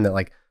first time that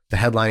like the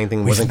headlining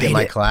thing wasn't get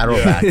my collateral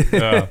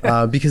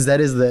back, because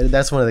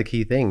that's one of the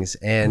key things.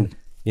 And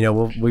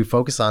we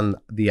focus on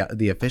the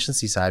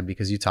efficiency side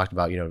because you talked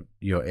about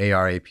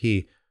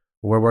ARAP.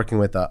 We're working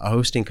with a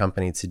hosting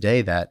company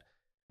today that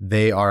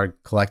they are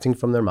collecting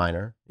from their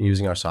miner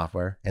using our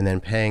software and then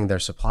paying their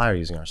supplier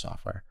using our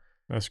software.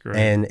 That's great.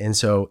 And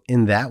so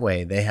in that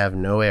way, they have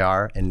no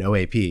AR and no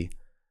AP,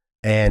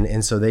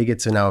 and so they get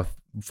to now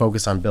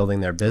focus on building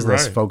their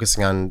business,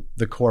 focusing on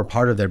the core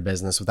part of their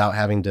business without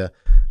having to,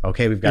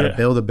 we've got to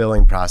build a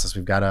billing process.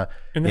 We've got to,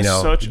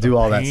 do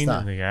all that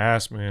stuff. In the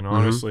ass, man,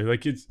 honestly.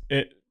 Like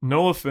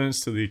no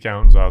offense to the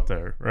accountants out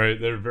there, right?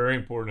 They're very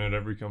important at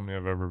every company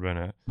I've ever been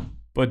at.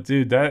 But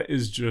dude, that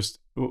is just,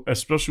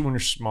 especially when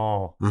you're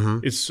small,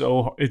 it's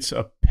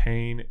a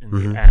pain in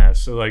the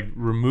ass. So like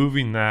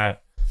removing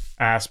that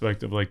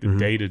aspect of like the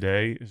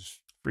day-to-day is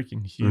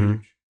freaking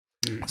huge.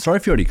 Sorry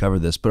if you already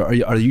covered this, but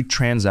are you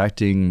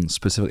transacting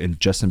specifically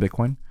just in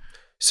Bitcoin?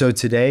 So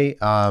today,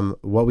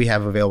 what we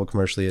have available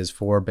commercially is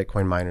for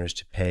Bitcoin miners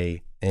to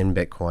pay in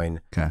Bitcoin,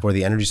 for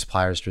the energy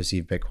suppliers to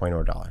receive Bitcoin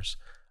or dollars.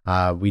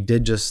 We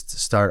did just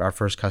start our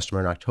first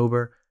customer in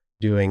October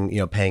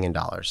doing, paying in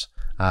dollars.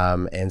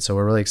 And so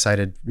we're really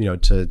excited,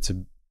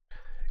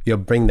 to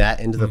bring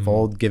that into the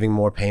fold, giving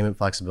more payment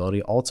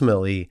flexibility.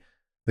 Ultimately,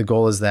 the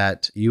goal is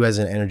that you as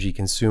an energy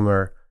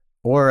consumer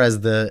or as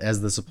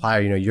the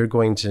supplier, you're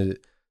going to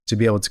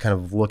be able to kind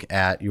of look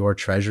at your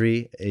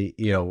treasury,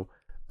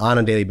 on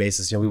a daily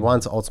basis. We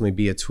want it to ultimately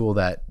be a tool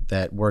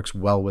that works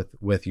well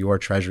with your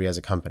treasury as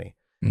a company.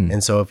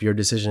 And so if your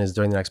decision is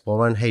during the next bull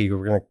run, hey,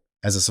 we're going to,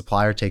 as a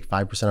supplier, take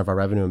 5% of our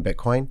revenue in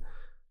Bitcoin,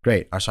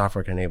 great, our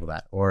software can enable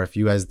that. Or if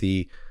you as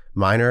the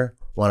miner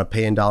want to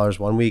pay in dollars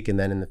one week and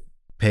then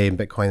pay in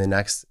Bitcoin the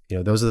next,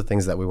 those are the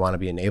things that we want to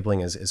be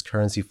enabling is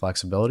currency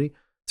flexibility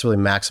to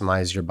really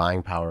maximize your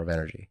buying power of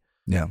energy.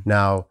 Yeah.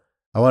 Now,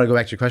 I want to go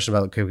back to your question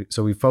about,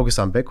 so we focus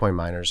on Bitcoin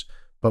miners,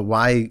 but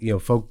why,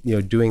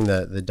 doing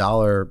the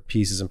dollar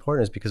piece is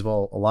important is because,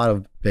 well, a lot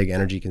of big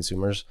energy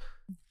consumers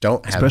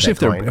don't have especially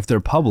Bitcoin. if they're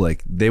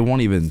public, they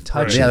won't even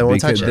touch it. Yeah, they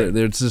won't touch it.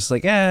 They're just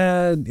like,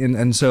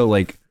 and so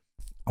like,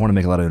 I want to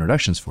make a lot of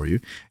introductions for you.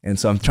 And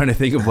so I'm trying to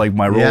think of like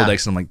my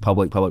Rolodex and I'm like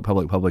public.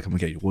 I'm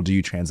okay, well, do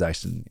you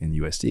transact in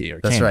USD or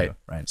That's can right. you?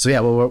 Right. So yeah,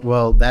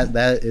 well,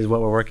 that is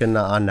what we're working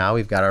on now.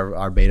 We've got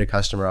our beta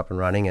customer up and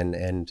running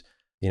and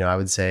I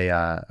would say,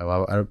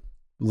 I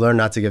learn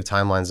not to give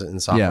timelines in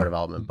software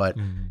development, but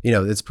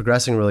it's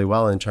progressing really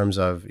well in terms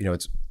of,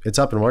 it's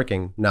up and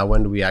working. Now,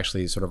 when do we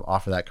actually sort of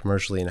offer that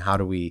commercially and how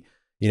do we,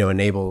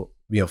 enable,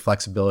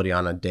 flexibility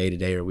on a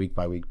day-to-day or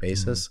week-by-week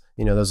basis?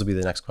 Those will be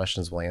the next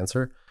questions we'll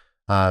answer.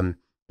 But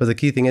the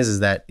key thing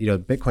is that,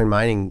 Bitcoin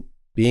mining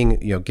being,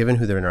 given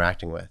who they're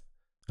interacting with,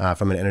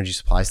 from an energy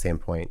supply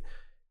standpoint,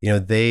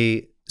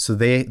 they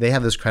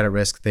have this credit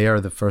risk. They are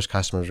the first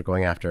customers we're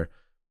going after.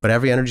 But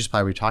every energy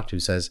supplier we talk to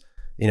says,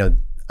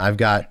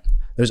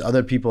 there's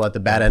other people at the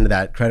bad end of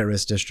that credit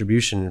risk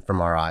distribution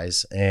from our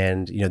eyes.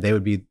 And, they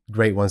would be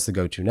great ones to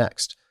go to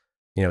next.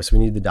 So we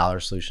need the dollar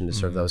solution to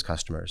serve those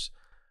customers.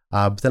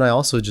 But then I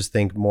also just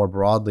think more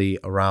broadly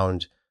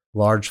around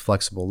large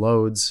flexible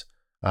loads,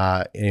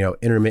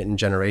 intermittent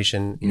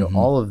generation,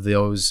 all of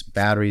those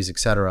batteries, et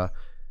cetera,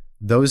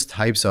 those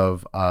types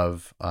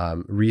of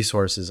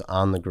resources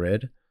on the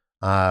grid,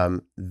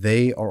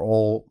 they are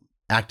all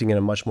acting in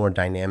a much more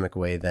dynamic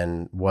way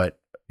than what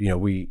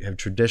we have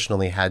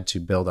traditionally had to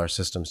build our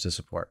systems to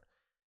support.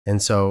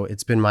 And so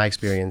it's been my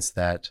experience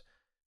that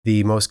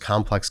the most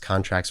complex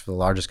contracts for the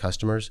largest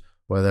customers,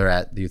 whether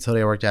at the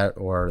utility I worked at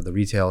or the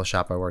retail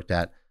shop I worked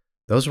at,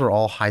 those were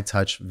all high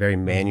touch, very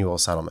manual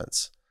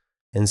settlements.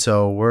 And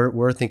so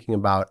we're thinking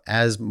about,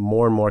 as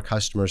more and more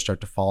customers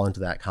start to fall into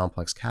that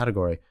complex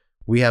category,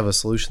 we have a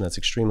solution that's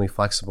extremely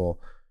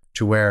flexible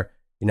to where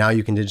now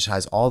you can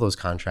digitize all those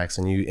contracts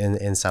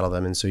and settle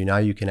them. And so now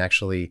you can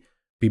actually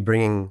be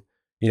bringing,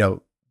 do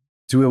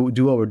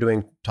what we're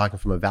doing, talking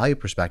from a value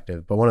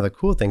perspective. But one of the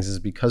cool things is,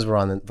 because we're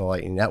on the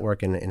Lightning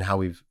Network and how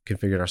we've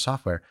configured our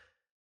software,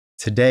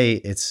 today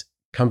it's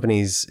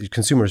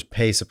consumers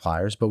pay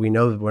suppliers, but we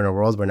know that we're in a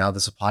world where now the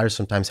suppliers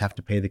sometimes have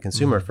to pay the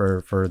consumer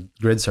for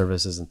grid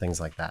services and things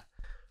like that.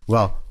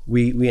 Well,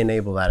 we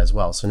enable that as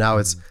well. So now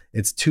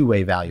it's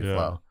two-way value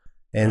flow.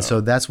 And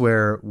so that's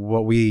where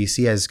what we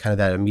see as kind of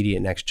that immediate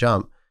next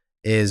jump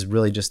is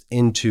really just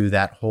into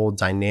that whole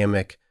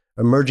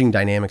emerging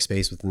dynamic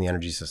space within the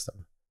energy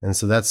system. And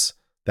so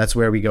that's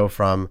where we go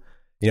from,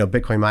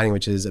 Bitcoin mining,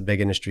 which is a big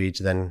industry,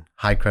 to then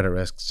high credit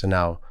risks, to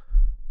now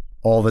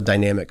all the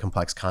dynamic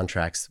complex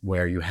contracts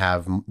where you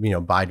have,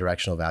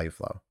 bi-directional value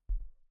flow.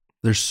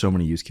 There's so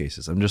many use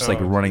cases. I'm just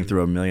running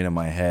through a million in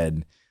my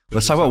head.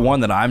 Let's talk about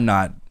one that I'm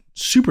not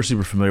super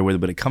familiar with,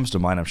 but it comes to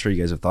mind. I'm sure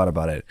you guys have thought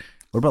about it.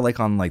 What about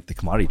on the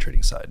commodity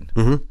trading side?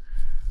 Mm-hmm.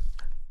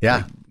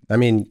 Yeah. I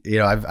mean,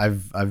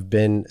 I've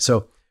been,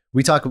 so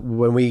we talk,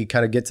 when we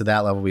kind of get to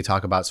that level, we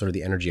talk about sort of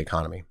the energy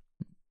economy.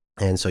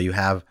 And so you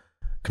have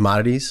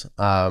commodities,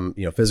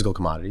 physical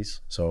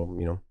commodities.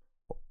 So,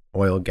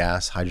 oil,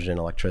 gas, hydrogen,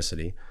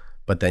 electricity,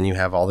 but then you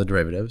have all the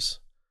derivatives.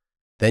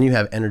 Then you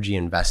have energy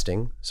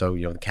investing, so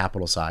the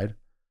capital side,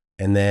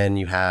 and then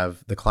you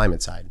have the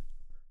climate side.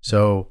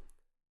 So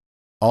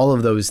all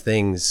of those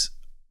things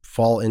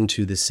fall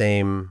into the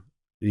same,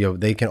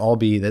 they can all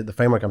be, the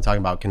framework I'm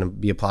talking about can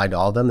be applied to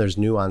all of them. There's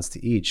nuance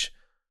to each,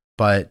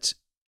 but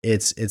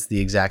it's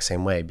the exact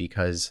same way,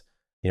 because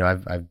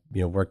I've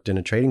worked in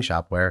a trading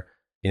shop where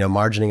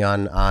margining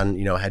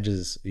on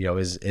hedges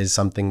is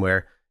something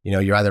where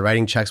you're either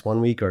writing checks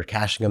one week or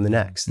cashing them the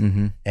next.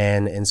 Mm-hmm.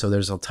 And so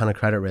there's a ton of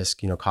credit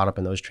risk, caught up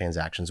in those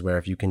transactions, where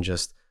if you can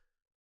just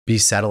be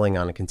settling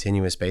on a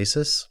continuous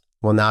basis,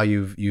 well, now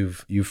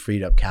you've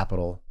freed up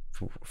capital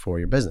for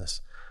your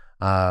business.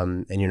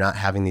 And you're not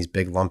having these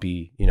big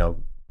lumpy,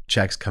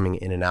 checks coming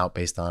in and out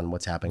based on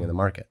what's happening in the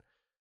market.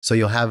 So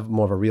you'll have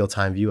more of a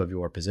real-time view of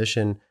your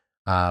position,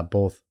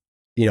 both,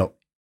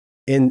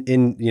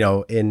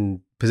 in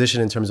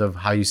position in terms of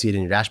how you see it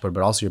in your dashboard,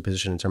 but also your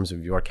position in terms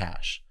of your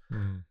cash.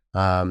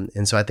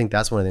 And so I think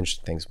that's one of the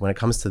interesting things when it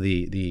comes to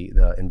the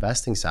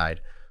investing side.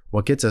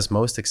 What gets us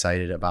most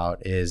excited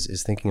about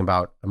is thinking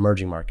about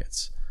emerging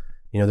markets.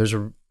 There's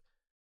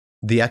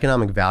the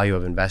economic value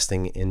of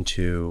investing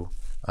into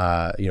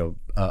an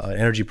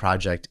energy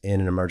project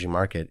in an emerging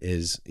market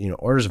is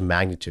orders of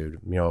magnitude.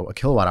 A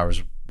kilowatt hour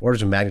is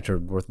orders of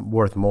magnitude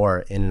worth more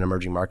in an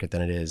emerging market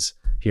than it is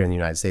here in the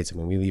United States. I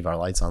mean, we leave our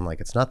lights on like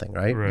it's nothing,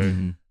 right?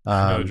 Right.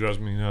 It drives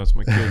me nuts.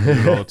 My kids do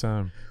it all the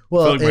time.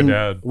 Well, like my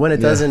dad. When it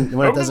doesn't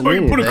mean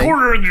anything. Put a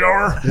quarter in a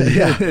jar.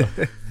 Yeah.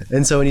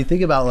 And so when you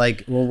think about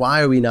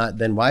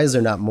why is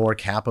there not more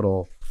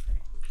capital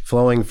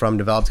flowing from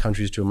developed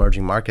countries to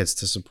emerging markets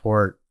to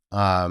support,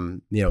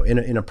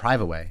 in a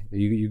private way?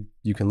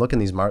 You can look in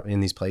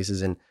these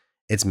places, and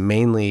it's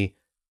mainly,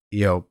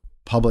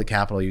 public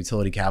capital,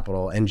 utility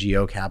capital,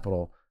 NGO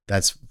capital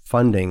that's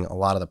funding a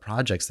lot of the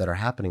projects that are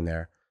happening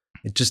there.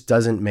 It just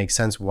doesn't make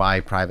sense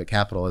why private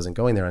capital isn't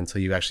going there until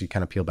you actually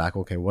kind of peel back.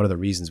 Okay, what are the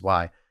reasons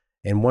why?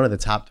 And one of the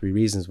top 3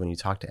 reasons when you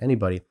talk to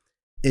anybody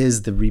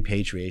is the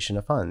repatriation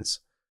of funds.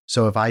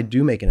 So if I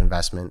do make an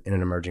investment in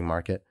an emerging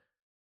market,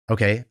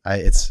 okay,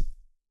 it's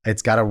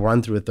got to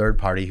run through a third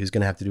party who's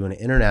going to have to do an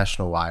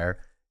international wire,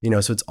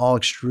 so it's all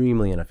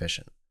extremely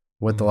inefficient.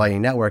 With the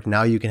Lightning Network,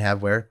 now you can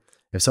have where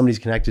if somebody's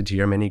connected to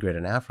your mini grid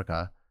in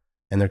Africa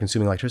and they're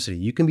consuming electricity,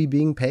 you can be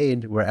being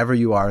paid wherever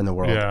you are in the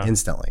world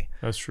instantly.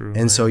 That's true.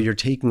 And so you're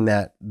taking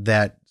that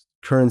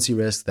currency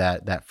risk,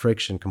 that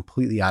friction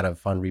completely out of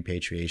fund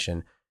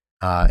repatriation.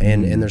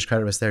 And there's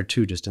credit risk there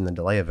too, just in the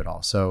delay of it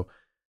all. So,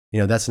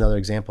 that's another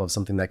example of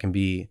something that can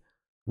be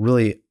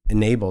really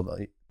enabled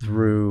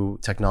through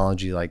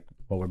technology like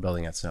what we're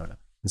building at Synota.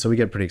 And so we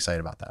get pretty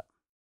excited about that.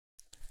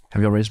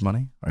 Have y'all raised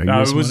money? I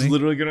was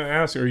literally going to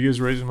ask, are you guys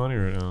raising money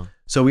right now?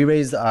 So we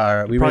raised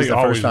the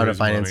first round of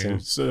financing.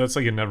 Money. So that's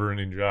like a never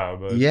ending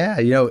job. But. Yeah.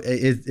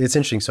 It's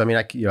interesting. So, I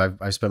mean,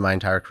 I've spent my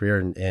entire career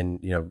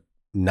in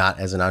not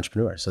as an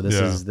entrepreneur. So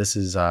this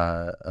is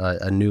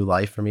a new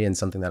life for me, and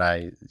something that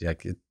I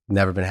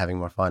never been having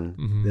more fun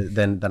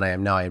than I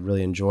am now. I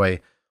really enjoy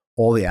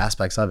all the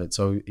aspects of it.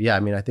 So yeah, I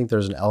mean, I think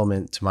there's an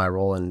element to my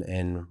role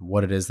in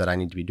what it is that I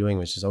need to be doing,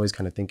 which is always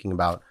kind of thinking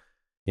about,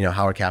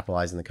 how we're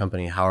capitalizing the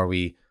company, how are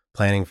we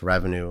planning for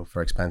revenue,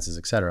 for expenses,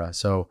 et cetera.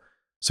 So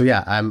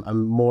yeah,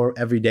 I'm more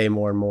every day,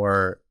 more and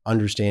more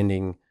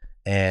understanding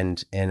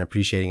and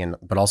appreciating,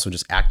 but also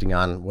just acting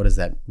on what does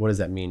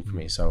that mean for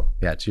me. So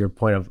yeah, to your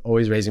point of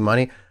always raising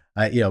money,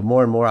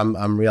 more and more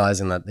I'm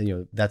realizing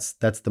that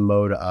that's the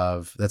mode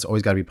of that's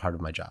always got to be part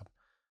of my job.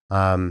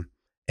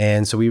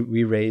 And so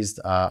we raised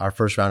our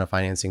first round of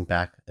financing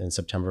back in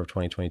September of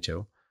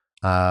 2022.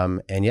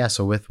 And yeah,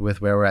 so with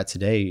where we're at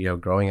today,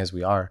 growing as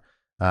we are,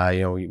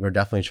 we're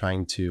definitely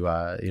trying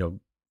to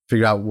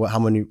figure out what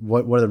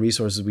are the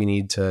resources we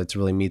need to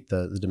really meet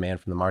the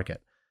demand from the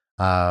market.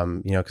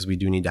 Because we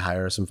do need to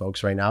hire some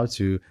folks right now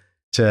to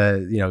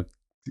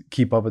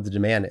keep up with the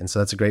demand, and so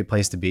that's a great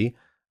place to be.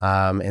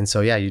 And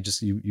so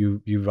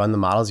you run the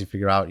models, you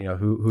figure out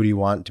who do you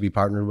want to be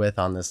partnered with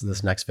on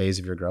this next phase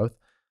of your growth.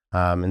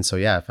 And so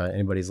if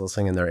anybody's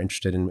listening and they're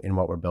interested in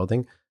what we're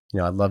building,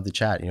 I'd love to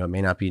chat. It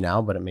may not be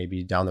now, but it may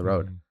be down the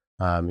road.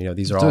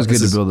 These are all good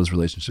to build those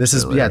relationships. This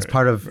is it's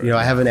part of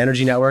I have an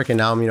energy network, and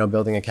now I'm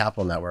building a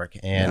capital network,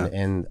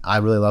 and I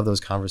really love those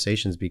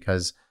conversations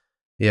because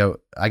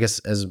I guess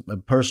as a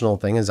personal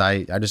thing is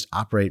I just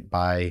operate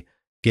by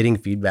getting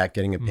feedback,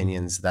 getting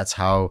opinions. That's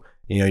how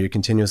you're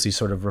continuously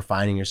sort of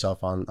refining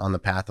yourself on the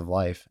path of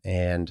life,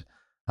 and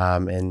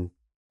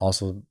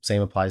also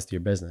same applies to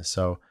your business.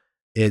 So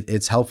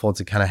it's helpful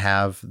to kind of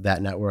have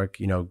that network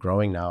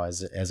growing now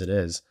as it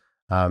is.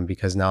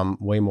 Because now I'm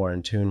way more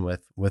in tune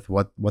with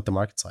what the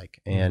market's like,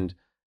 and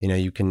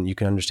you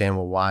can understand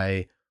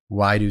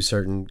why do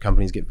certain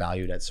companies get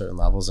valued at certain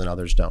levels and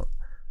others don't.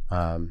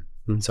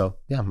 And so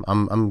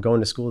I'm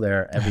going to school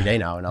there every day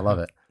now, and I love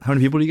it. How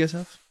many people do you guys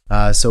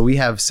have? So we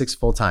have 6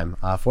 full time.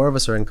 4 of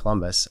us are in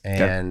Columbus,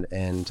 and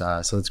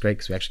so it's great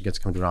because we actually get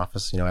to come to an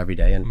office every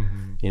day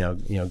and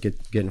get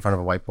in front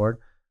of a whiteboard.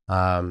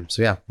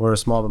 We're a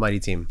small but mighty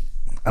team.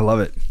 I love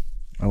it.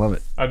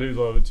 I do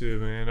love it too,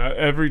 man.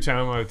 Every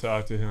time I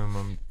talk to him,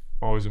 I'm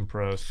always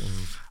impressed. And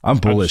I'm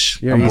bullish.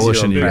 You're I'm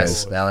bullish in you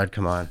guys. guys. Ballard,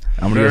 come on.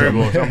 I'm very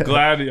bullish. I'm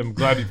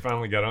glad he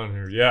finally got on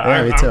here. Yeah,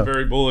 I'm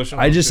very bullish.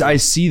 I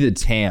see the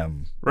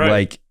TAM. Right.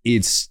 Like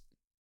it's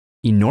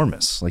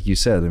enormous. Like you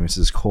said, I mean, it's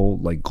this whole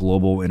like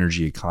global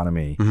energy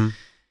economy. Mm-hmm.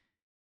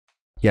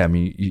 Yeah, I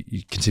mean,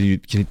 you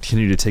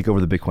continue to take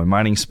over the Bitcoin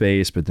mining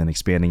space, but then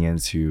expanding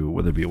into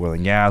whether it be oil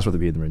and gas, whether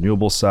it be the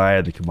renewable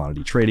side, the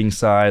commodity trading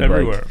side,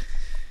 everywhere.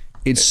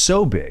 It's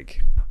so big.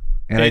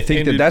 And I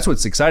think that's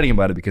what's exciting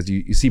about it, because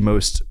you see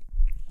most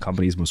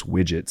companies, most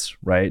widgets,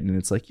 right? And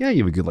it's like, yeah,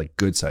 you have a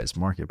good sized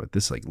market, but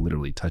this like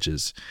literally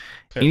touches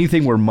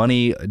anything where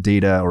money,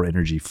 data, or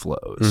energy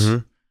flows.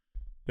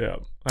 Mm-hmm. Yeah.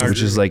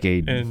 Which is like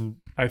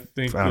I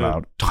think I don't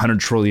know, $100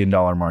 trillion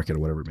market or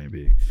whatever it may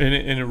be. And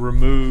it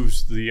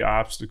removes the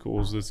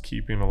obstacles that's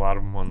keeping a lot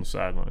of them on the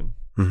sideline.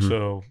 Mm-hmm.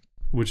 So,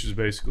 which is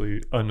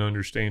basically an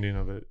understanding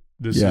of it.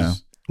 It's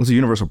a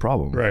universal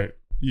problem. Right.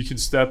 You can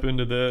step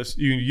into this.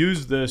 You can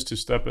use this to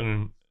step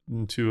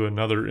into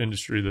another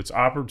industry that's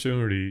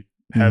opportunity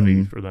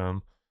heavy for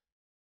them,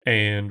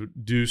 and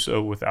do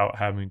so without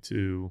having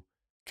to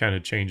kind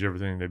of change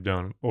everything they've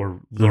done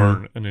or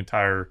learn an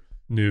entire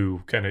new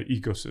kind of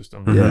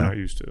ecosystem that they're not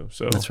used to.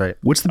 So that's right.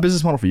 What's the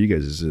business model for you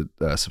guys? Is it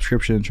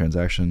subscription,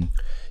 transaction?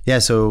 Yeah,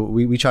 so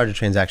we charge a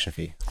transaction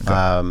fee,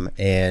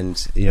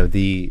 and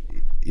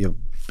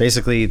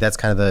basically that's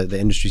kind of the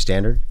industry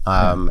standard.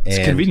 It's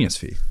a convenience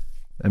fee.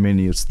 I mean,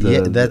 it's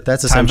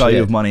that's time value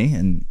of money,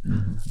 and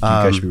you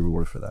guys should be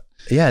rewarded for that.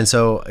 Yeah, and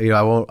so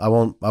I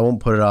won't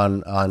put it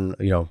on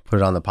put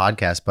it on the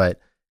podcast, but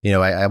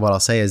what I'll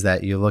say is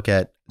that you look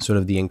at sort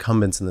of the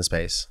incumbents in the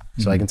space.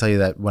 So I can tell you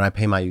that when I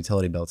pay my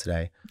utility bill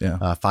today,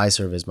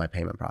 Fiserv is my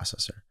payment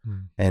processor,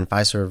 and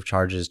Fiserv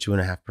charges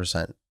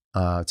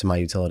 2.5% to my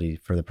utility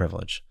for the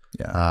privilege.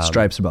 Yeah,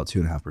 Stripe's about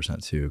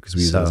 2.5% too, because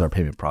we use that as our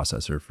payment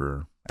processor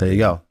for. There you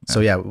go. Yeah.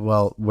 So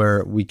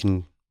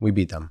we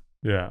beat them.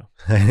 Yeah.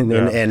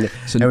 and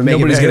so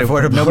nobody's going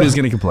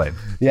to complain.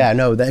 Yeah,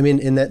 no,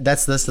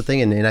 that's the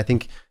thing. And I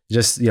think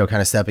just, kind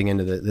of stepping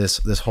into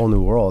this whole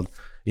new world,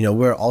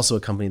 we're also a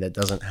company that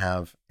doesn't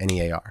have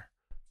any AR,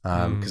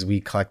 because we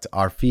collect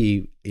our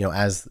fee,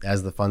 as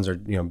the funds are,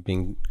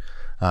 being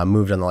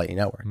moved on the Lightning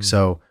Network.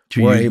 So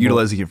you're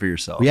utilizing it for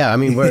yourself. Yeah. I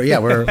mean, we're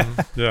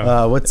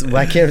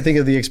I can't think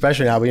of the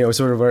expression now, but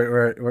sort of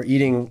we're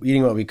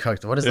eating what we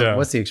cooked. What's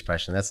the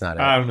expression? That's not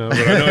it. I don't know, but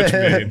I know what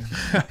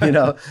you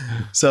mean.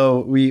 So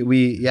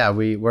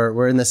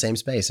we're in the same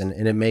space,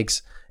 and it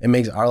makes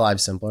our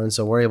lives simpler. And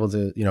so we're able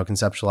to,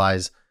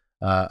 conceptualize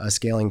a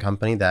scaling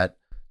company that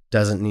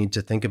doesn't need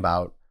to think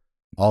about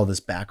all this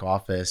back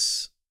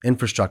office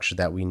infrastructure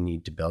that we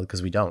need to build,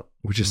 because we don't.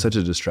 Which is such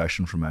a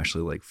distraction from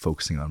actually like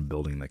focusing on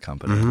building the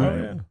company. Mm-hmm. Oh,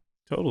 yeah.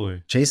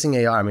 Totally. Chasing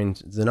AR. I mean,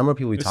 the number of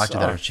people we talk to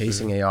that are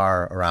chasing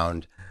AR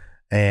around,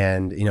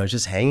 and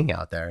just hanging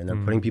out there, and they're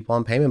putting people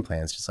on payment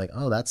plans. Just like,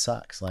 oh, that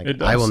sucks.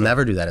 Like, I will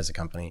never do that as a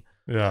company.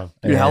 Yeah.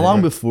 Dude, how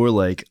long before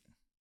like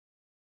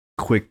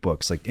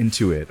QuickBooks, like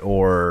Intuit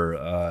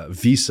or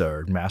Visa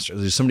or Master,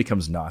 there's somebody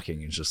comes knocking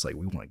and it's just like,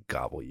 we want to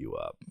gobble you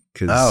up?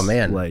 Oh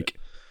man, like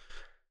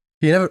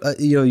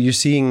you're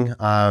seeing.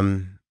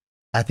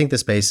 I think the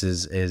space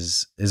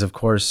is of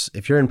course,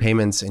 if you're in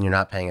payments and you're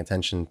not paying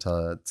attention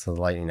to the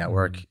Lightning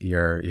Network,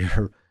 you're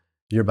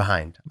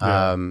behind.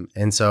 Yeah.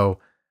 And so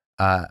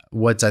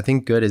what's I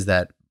think good is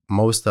that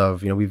most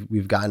of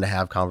we've gotten to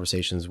have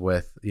conversations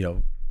with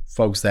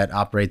folks that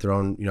operate their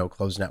own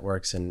closed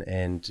networks and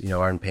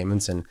are in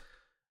payments, and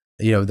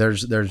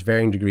there's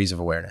varying degrees of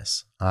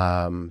awareness.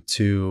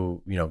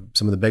 To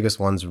some of the biggest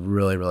ones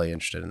really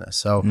interested in this.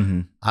 So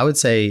I would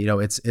say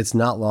it's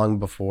not long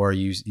before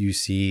you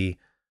see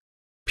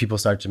people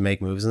start to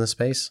make moves in the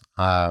space.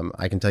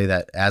 I can tell you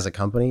that as a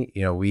company,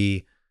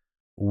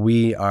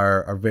 we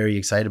are very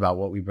excited about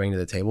what we bring to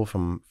the table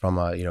from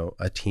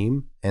a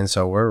team, and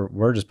so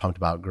we're just pumped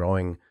about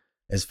growing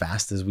as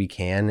fast as we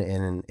can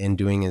and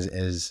doing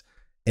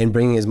and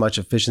bringing as much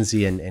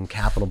efficiency and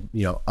capital,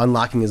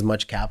 unlocking as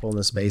much capital in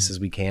the space as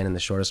we can in the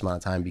shortest amount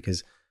of time,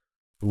 because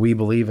we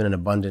believe in an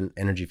abundant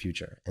energy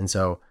future. And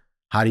so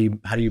how do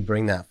you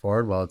bring that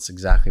forward? Well, it's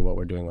exactly what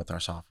we're doing with our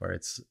software.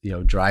 It's,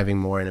 driving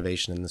more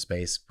innovation in the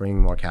space,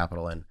 bringing more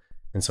capital in.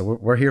 And so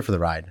we're here for the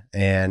ride.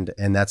 And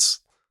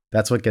that's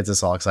what gets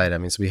us all excited. I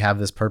mean, so we have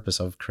this purpose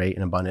of create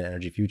an abundant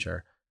energy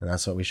future. And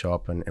that's what we show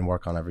up and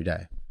work on every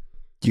day.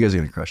 You guys are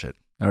going to crush it.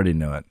 I already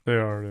know it. They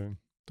are, dude.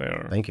 They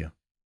are. Thank you.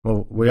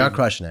 Well, we are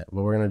crushing it,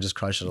 but we're going to just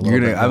crush it a little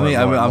bit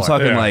more. I'm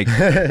talking like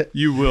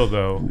you will,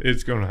 though.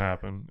 It's going to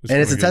happen.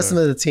 It's a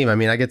testament to the team. I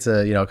mean, I get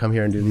to, come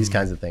here and do these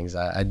kinds of things.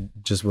 I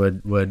just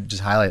would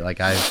just highlight,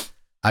 like,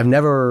 I've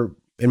never,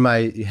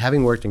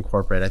 having worked in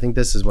corporate, I think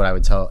this is what I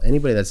would tell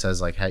anybody that says,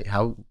 like, hey,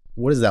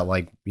 what is that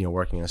like,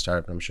 working in a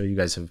startup? And I'm sure you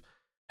guys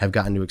have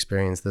gotten to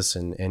experience this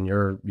in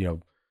your,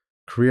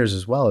 careers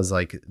as well, as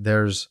like,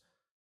 there's,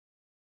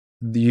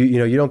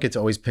 you don't get to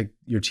always pick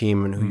your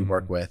team and who you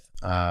work with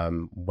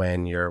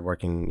when you're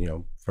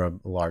working, for a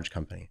large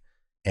company.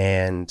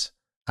 And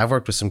I've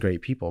worked with some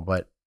great people,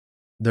 but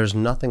there's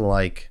nothing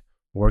like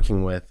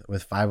working with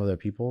 5 other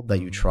people that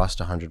you trust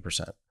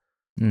 100%.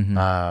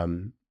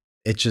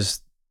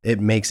 It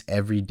makes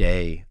every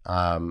day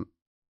an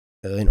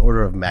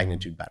order of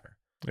magnitude better.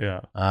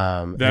 Yeah.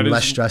 And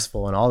less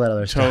stressful and all that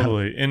other stuff.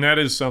 Totally. And that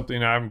is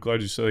something I'm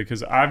glad you said,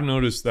 because I've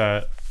noticed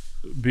that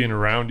being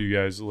around you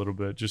guys a little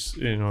bit.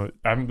 Just, I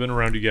haven't been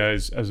around you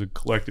guys as a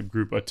collective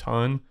group a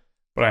ton,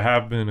 but I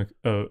have been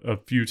a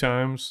few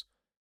times,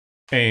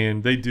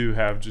 and they do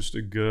have just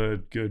a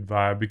good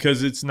vibe,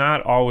 because it's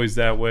not always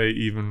that way,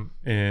 even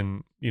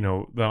in, the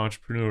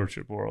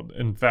entrepreneurship world.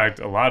 In fact,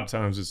 a lot of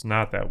times it's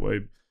not that way.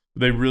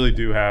 They really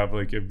do have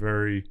like a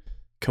very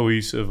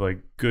cohesive,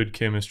 like, good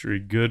chemistry,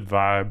 good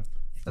vibe.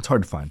 That's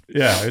hard to find.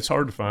 Yeah, it's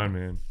hard to find,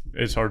 man.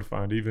 It's hard to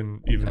find,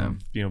 even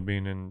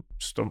being in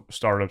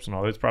startups and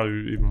all. It's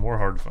probably even more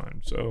hard to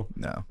find. So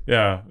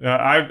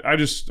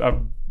I've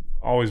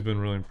always been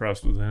really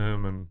impressed with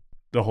him and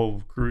the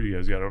whole crew you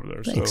guys got over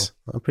there. Thanks. So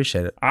I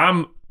appreciate it.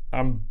 I'm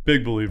a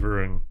big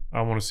believer, and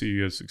I want to see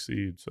you guys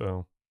succeed.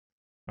 So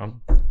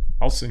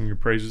I'll sing your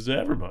praises to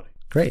everybody.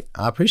 Great,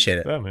 I appreciate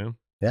it. Yeah, man.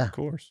 Yeah, of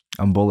course.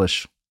 I'm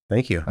bullish.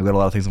 Thank you. I've got a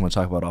lot of things I want to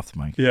talk about off the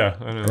mic. Yeah,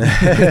 I know.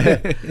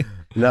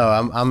 No,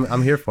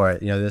 I'm here for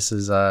it. This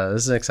is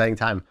an exciting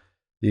time.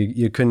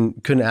 You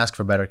couldn't ask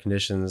for better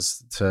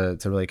conditions to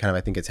really kind of,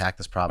 I think, attack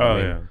this problem. Oh,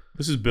 yeah.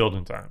 This is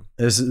building time.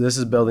 This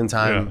is building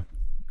time. Yeah.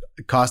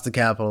 Cost of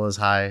capital is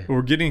high.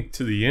 We're getting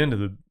to the end of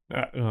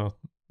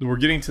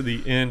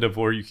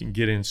where you can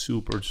get in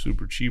super,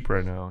 super cheap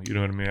right now. You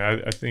know what I mean?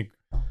 I think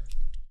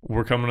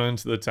we're coming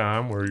into the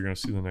time where you're going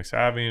to see the next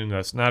halving, and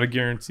that's not a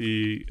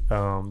guarantee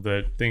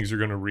that things are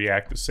going to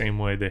react the same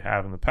way they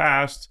have in the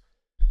past,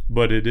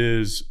 but it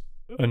is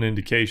an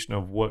indication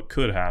of what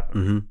could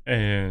happen.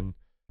 And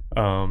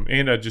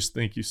I just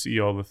think you see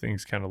all the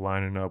things kind of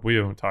lining up. We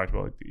haven't talked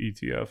about like the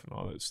ETF and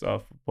all that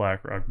stuff,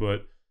 BlackRock,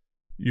 but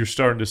you're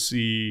starting to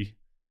see,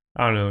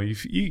 I don't know,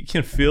 you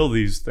can feel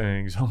these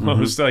things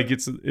almost. Like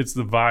it's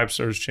the vibe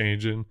starts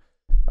changing.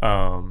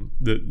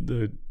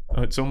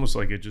 It's almost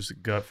like it's just a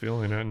gut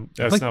feeling, and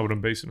that's not what I'm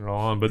basing it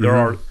all on. But there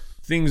are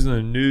things in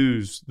the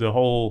news. The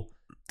whole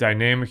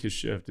dynamic has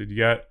shifted. You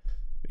got,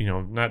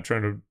 not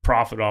trying to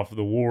profit off of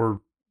the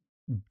war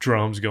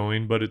drums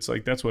going, but it's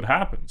like that's what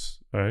happens,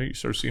 right? You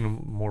start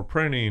seeing more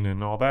printing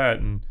and all that,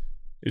 and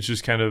it's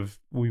just kind of,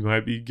 we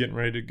might be getting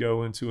ready to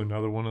go into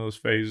another one of those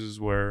phases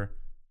where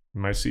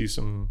we might see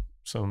some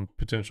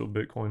potential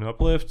Bitcoin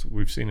uplift.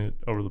 We've seen it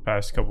over the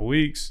past couple of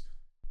weeks,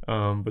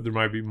 but there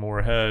might be more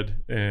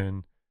ahead,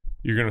 and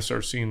you're going to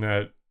start seeing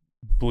that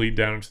bleed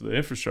down into the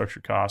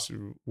infrastructure costs of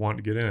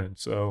wanting to get in.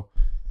 So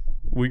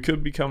we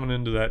could be coming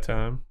into that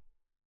time.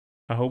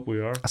 I hope we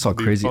are. I saw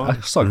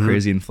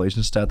crazy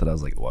inflation stat that I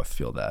was like, oh, I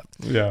feel that.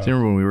 Yeah. So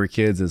remember when we were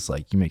kids, it's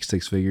like you make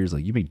 6 figures,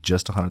 like you make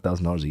just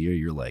 $100,000 a year.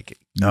 You're like,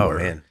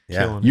 man,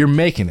 yeah, you're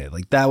making it.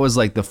 Like that was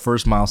like the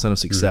first milestone of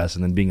success,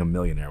 and then being a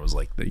millionaire was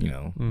like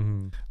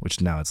the which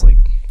now it's like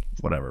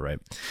whatever, right?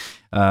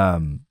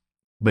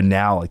 But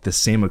now, like the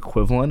same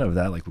equivalent of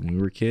that, like when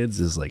we were kids,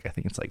 is like I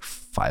think it's like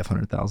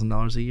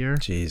 $500,000 a year.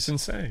 Jeez, it's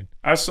insane.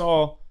 I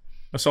saw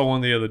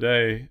one the other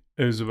day.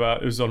 It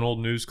was an old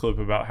news clip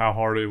about how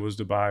hard it was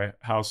to buy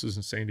houses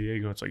in San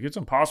Diego. It's like it's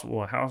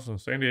impossible a house in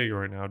San Diego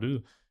right now,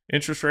 dude.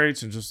 Interest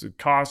rates and just the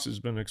cost has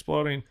been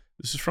exploding.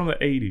 This is from the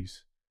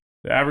 80s.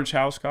 The average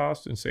house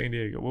cost in San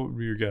Diego. What would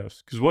be your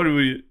guess? Because what do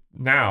we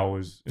now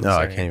is insane. No,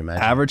 I can't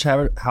imagine. Average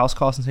house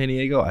cost in San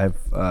Diego. I've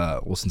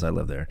since I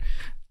live there.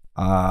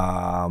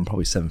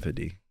 Probably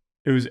 $750.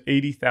 It was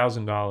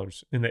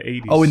 $80,000 in the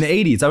 80s. Oh, in the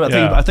 80s.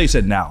 I thought you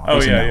said now.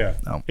 Yeah.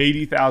 No.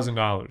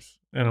 $80,000,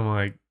 and I'm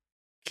like,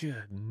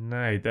 good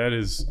night.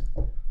 That's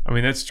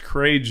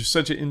crazy. Just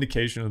such an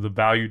indication of the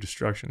value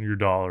destruction of your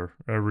dollar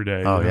every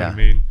day. Oh, you know yeah. what I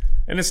mean?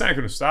 and it's not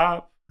going to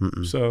stop.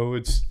 Mm-mm. So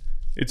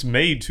it's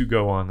made to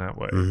go on that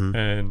way, Mhm.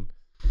 and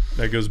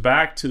that goes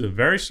back to the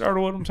very start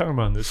of what I'm talking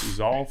about. This is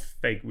all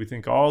fake. We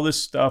think all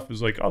this stuff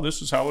is like, oh,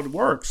 this is how it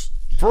works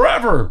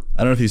forever. I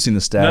don't know if you've seen the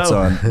stats No.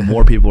 on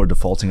more people are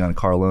defaulting on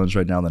car loans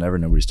right now than ever.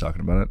 Nobody's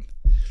talking about it.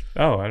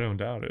 Oh, I don't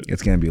doubt it.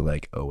 It's going to be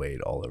like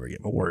 08 all over again,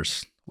 but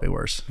worse, way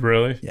worse.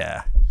 Really?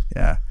 Yeah.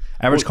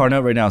 Average car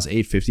note right now is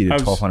 $850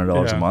 to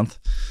 $1,200 a month.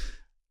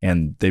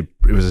 And it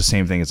was the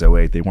same thing as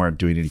 08. They weren't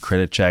doing any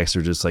credit checks.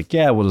 They're just like,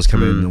 yeah, we'll just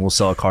come in and we'll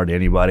sell a car to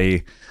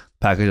anybody,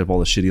 package up all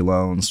the shitty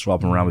loans,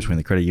 swap them around between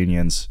the credit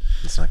unions.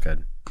 It's not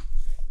good.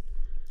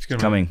 It's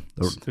gonna, coming.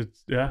 It is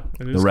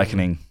The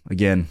reckoning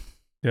again.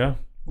 Yeah,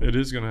 it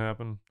is going to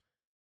happen.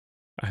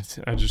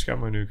 I just got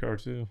my new car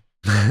too.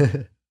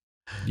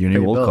 Your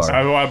new old bills. car.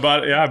 I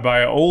bought. Yeah, I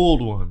buy an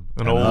old one.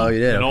 Oh, you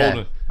did? An Okay. old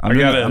one.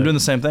 I'm doing the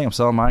same thing. I'm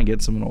selling mine, getting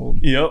something old.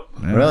 Yep.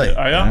 Yeah. Really?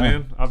 Yeah,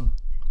 man.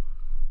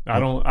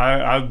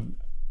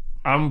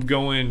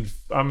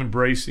 I'm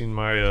embracing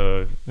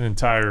my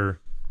entire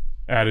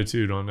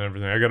attitude on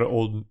everything. I got an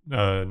old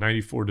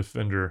 94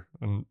 Defender,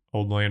 an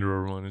old Land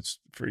Rover one. It's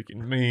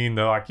freaking mean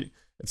though.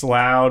 It's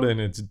loud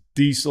and it's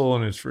diesel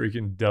and it's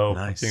freaking dope.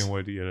 Nice. I can't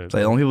wait to get it. It's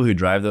like the only people who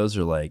drive those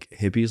are like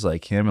hippies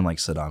like him and like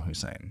Saddam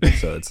Hussein.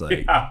 So it's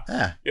like,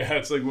 yeah,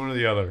 it's like one or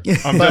the other. Yeah.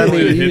 I'm But I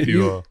definitely mean, a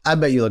hippie. I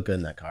bet you look good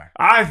in that car.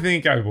 I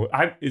think I would.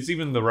 It's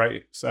even the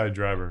right side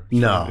driver. So,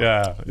 No.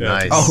 Yeah.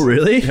 Nice. oh,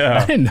 really?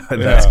 Yeah. I didn't know that.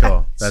 Yeah. That's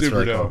cool. That's Super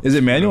really dope. cool. Is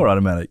it manual or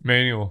automatic?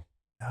 Manual.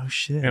 Oh,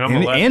 shit. And I'm a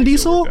lefty, and so it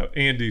diesel? worked out.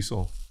 And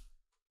diesel.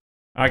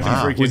 I can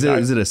Wow. freaking.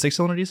 Is it a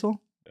 6-cylinder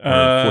diesel? Or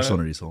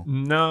 4-cylinder diesel?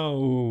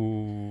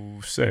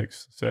 No,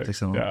 six.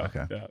 6-cylinder?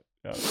 Yeah, Okay.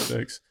 yeah,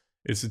 6.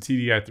 It's a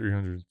TDI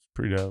 300. It's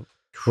pretty dope.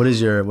 What is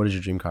your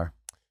dream car?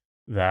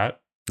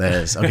 That. That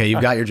is. Okay,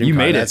 you've got your dream You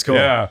car. made it. That's cool.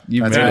 Yeah.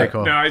 You That's made very it.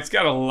 cool. Now it's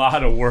got a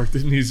lot of work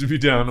that needs to be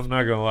done. I'm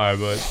not gonna lie,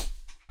 but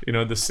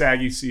the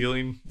saggy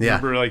ceiling. Yeah.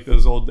 Remember like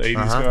those old '80s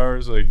Uh-huh.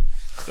 cars? Like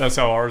that's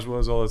how ours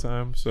was all the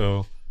time.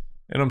 So,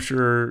 and I'm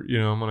sure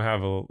I'm gonna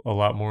have a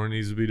lot more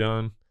needs to be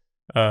done.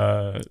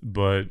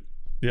 But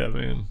yeah,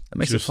 man, That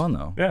makes it fun,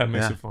 though. Yeah, it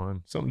makes Yeah. it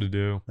fun. Something to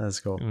do. That's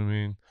cool. You know what I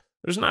mean?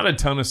 There's not a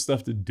ton of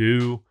stuff to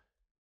do.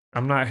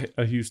 I'm not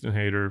a Houston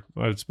hater.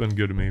 But it's been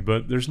good to me,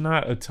 but there's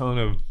not a ton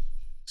of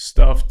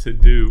stuff to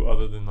do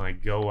other than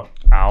like go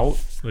out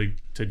like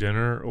to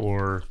dinner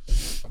or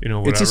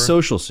whatever. It's a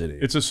social city,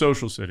 It's a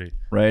social city.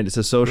 right? It's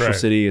a social Right.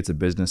 city. It's a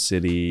business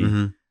city.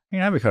 Mm-hmm. I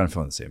mean, I'd be kind of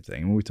feeling the same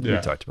thing. We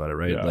Yeah. talked about it,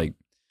 right? Yeah. Like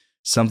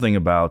something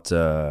about,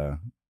 kind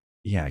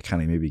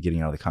of maybe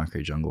getting out of the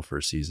concrete jungle for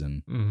a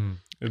season,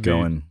 Mm-hmm.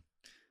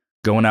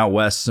 going out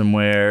west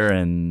somewhere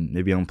and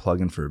maybe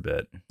unplugging for a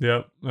bit.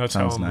 Yep, that's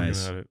Sounds how I'm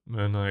nice. looking at it.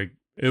 And like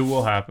it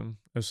will happen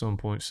at some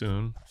point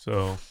soon.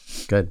 So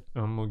Good.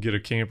 I'm gonna get a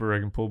camper I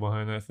can pull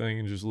behind that thing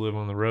and just live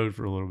on the road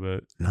for a little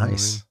bit. You know what I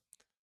Nice. mean?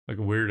 Like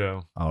a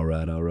weirdo. All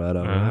right.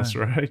 That's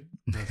right.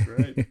 That's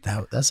right.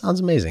 That sounds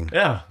amazing.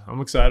 Yeah,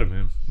 I'm excited,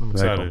 man. I'm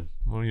Very excited.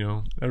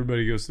 Well,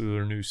 everybody goes through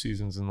their new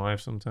seasons in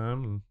life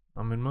sometime, and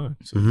I'm in mine.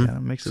 So Mhm. Yeah,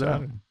 mix it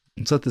up. excited.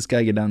 Let's let this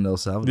guy get down to El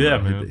Salvador. Yeah,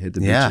 and man. Hit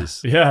the Yeah.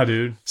 beaches. Yeah,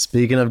 dude.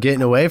 Speaking of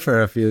getting away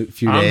for a few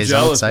I'm days,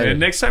 jealous, I'm excited. man.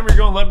 Next time you're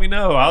going, let me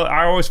know.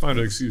 I always find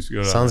an excuse to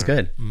go. down Sounds there.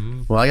 good.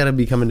 Mhm. Well, I got to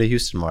be coming to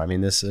Houston more. I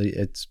mean,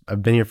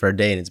 I've been here for a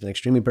day and it's been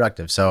extremely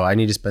productive. So I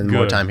need to spend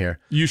more Good. time here.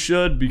 You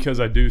should, because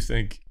I do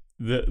think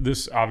that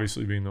this,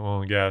 obviously being the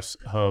oil and gas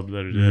hub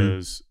that it Mhm.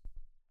 is,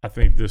 I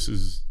think this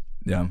is.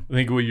 Yeah. I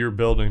think what you're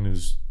building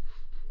is,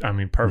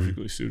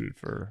 perfectly suited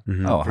for.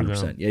 Mhm. Oh, for them.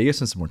 100%. Yeah, you guys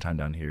spend some more time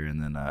down here.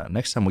 And then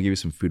next time we'll give you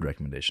some food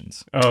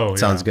recommendations. Oh,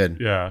 Sounds yeah. good.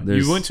 Yeah,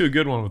 There's- you went to a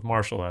good one with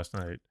Marshall last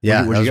night.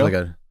 Yeah, Where'd that was you really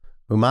go? good.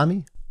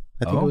 Umami,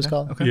 I think it was okay.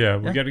 called. Okay. Yeah,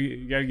 you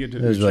gotta get to.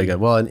 It was really good.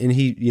 Well, and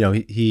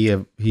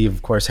he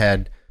of course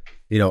had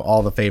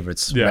all the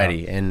favorites Yeah.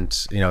 ready, and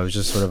it was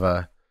just sort of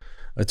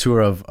a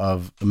tour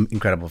of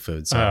incredible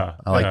food. So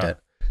I liked yeah. it.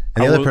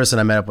 And the I other will- person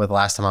I met up with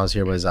last time I was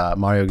here was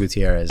Mario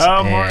Gutierrez.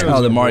 Oh, and Mario's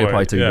Oh, the a Mario boy.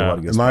 probably took you to a lot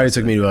of good Mario spots.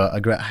 took me to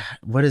a great.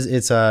 What is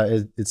it's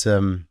a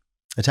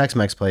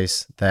Tex-Mex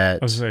place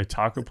that I was gonna say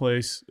taco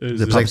place. Is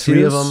The there's like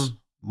three of Papacitos? them.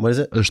 What is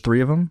it? There's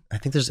 3 of them. I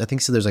think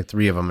so. There's like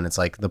 3 of them, and it's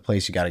like the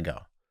place you got to go.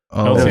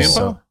 El Oh, Tiempo?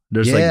 So-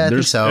 there's yeah, like I think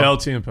there's so. El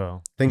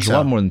Tiempo. think there's so. a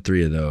lot more than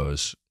 3 of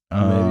those.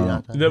 Maybe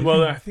not.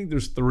 Well, I think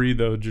there's 3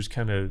 though. Just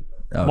kind of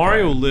Okay.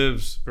 Mario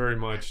lives very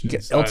much. You got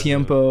inside El the-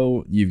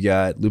 Tiempo, you've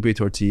got Lupe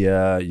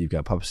Tortilla, you've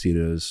got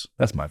Papacitos.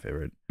 That's my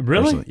favorite.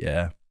 Really? Personally,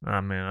 yeah.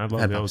 Ah, man, I love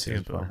Had El Papacitos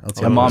Tiempo. before. El I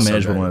Tiempo My love mom was so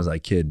managed one good. when I was like a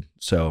kid.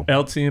 So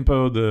El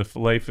Tiempo, the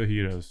filet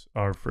fajitas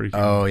are freaking.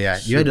 Oh yeah,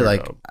 you had to super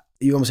like dope.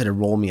 you almost had to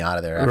roll me out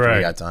of there after Right.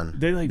 we got done.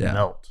 They like Yeah.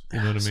 melt. You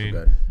know what I So mean?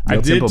 good. I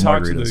El did Tiempo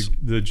talk to margaritas.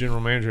 the general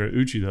manager at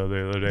Uchi though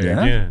the other day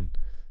Yeah? again,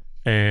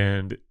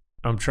 and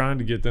I'm trying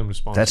to get them to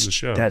sponsor the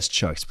show. That's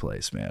Chuck's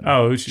place, man.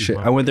 Oh, Uchi's Shit,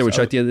 my I went there with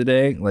place. Chuck the other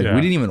day. Like Yeah.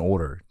 we didn't even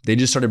order. They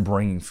just started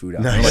bringing food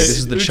out. Nice. They're like, this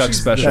is the Uchi's Chuck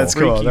special. That's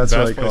cool. freaking That's best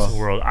really place cool. in the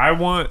world. I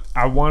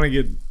want to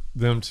get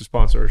them to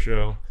sponsor our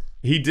show.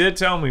 He did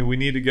tell me we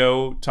need to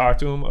go talk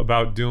to him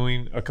about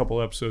doing a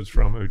couple episodes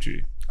from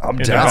Uchi. I'm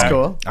In down. That's fact,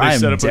 cool. They I am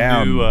set up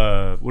down. a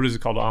new what is it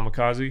called,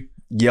 Amikaze?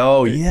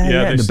 Yo,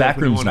 yeah. they The set back up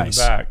a new room's one in nice.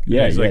 the back. And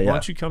Yeah, he's yeah, like, yeah. why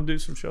don't you come do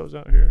some shows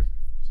out here?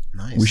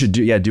 Nice. We should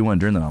do one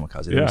during the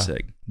Namikaze. That'd Yeah. be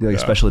sick. Do like a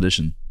special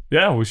edition.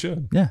 Yeah, we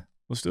should. Yeah.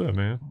 Let's do it,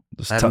 man.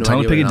 Just I have tell no them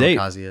idea to pick a what date.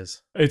 Namikaze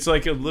is. It's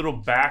like a little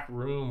back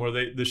room where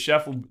the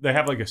chef they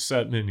have like a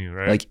set menu,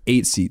 right? Like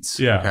 8 seats.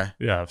 yeah, Okay.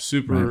 yeah,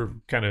 super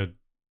kind of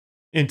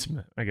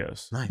intimate, I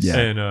guess. Nice. Yeah.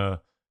 And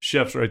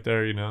chef's right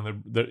there, you know.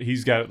 And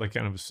he's got like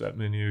kind of a set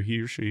menu, he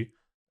or she,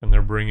 and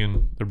they're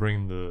bringing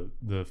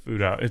the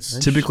food out. It's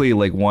Typically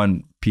like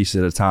one piece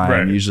at a time.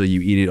 Right. Usually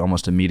you eat it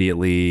almost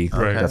immediately.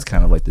 Right. That's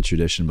kind of like the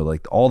tradition. But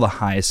like all the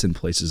highest end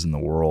places in the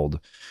world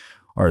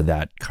are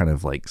that kind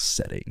of like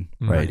setting,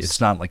 right? Nice.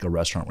 It's not like a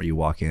restaurant where you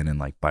walk in and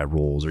like buy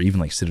rolls or even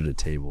like sit at a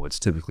table. It's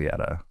typically at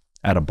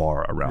a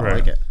bar around Right.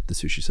 like it. the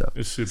sushi stuff.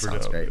 It's super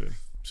Sounds dope. great. Dude.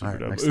 Super All right,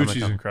 dope. next time I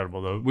Uchi's come.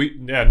 incredible though.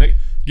 Nick,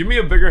 give me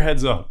a bigger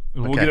heads up,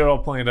 and we'll Okay. get it all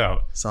planned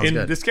out. Sounds and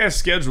good. this guy's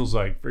schedule's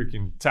like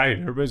freaking tight.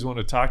 Everybody's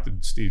wanting to talk to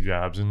Steve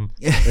Jobs, and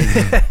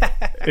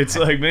it's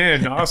like,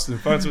 man, Austin,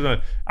 find some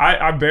time.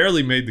 I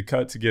barely made the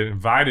cut to get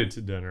invited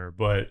to dinner,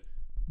 but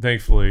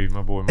thankfully,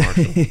 my boy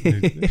Marshall,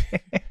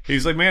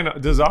 he's like, man,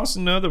 does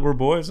Austin know that we're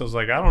boys? I was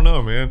like, I don't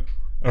know, man.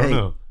 I don't Hey.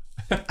 know.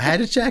 I had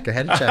to check.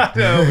 I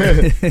know,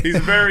 man. He's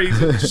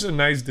just a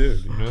nice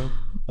dude, you know.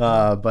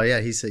 But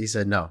yeah, he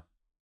said no.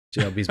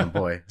 JLB's my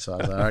boy. So I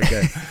was like, all right,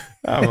 good.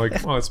 I'm like,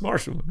 come on, it's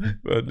Marshall,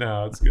 but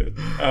no, it's good.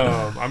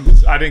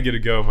 I didn't get to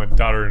go. My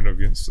daughter ended up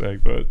getting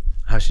sick, but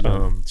How's she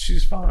doing?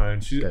 she's fine.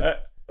 Good.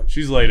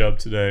 She's laid up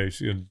today.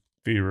 She had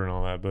fever and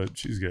all that, but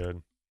she's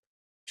good.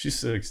 She's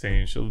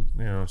 16. She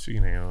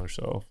can handle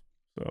herself.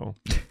 So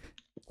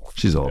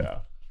She's old. yeah,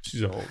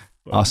 she's old.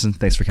 But Austin,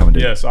 thanks for coming,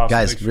 dude. yes, awesome.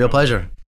 Guys, Thanks for real coming. pleasure.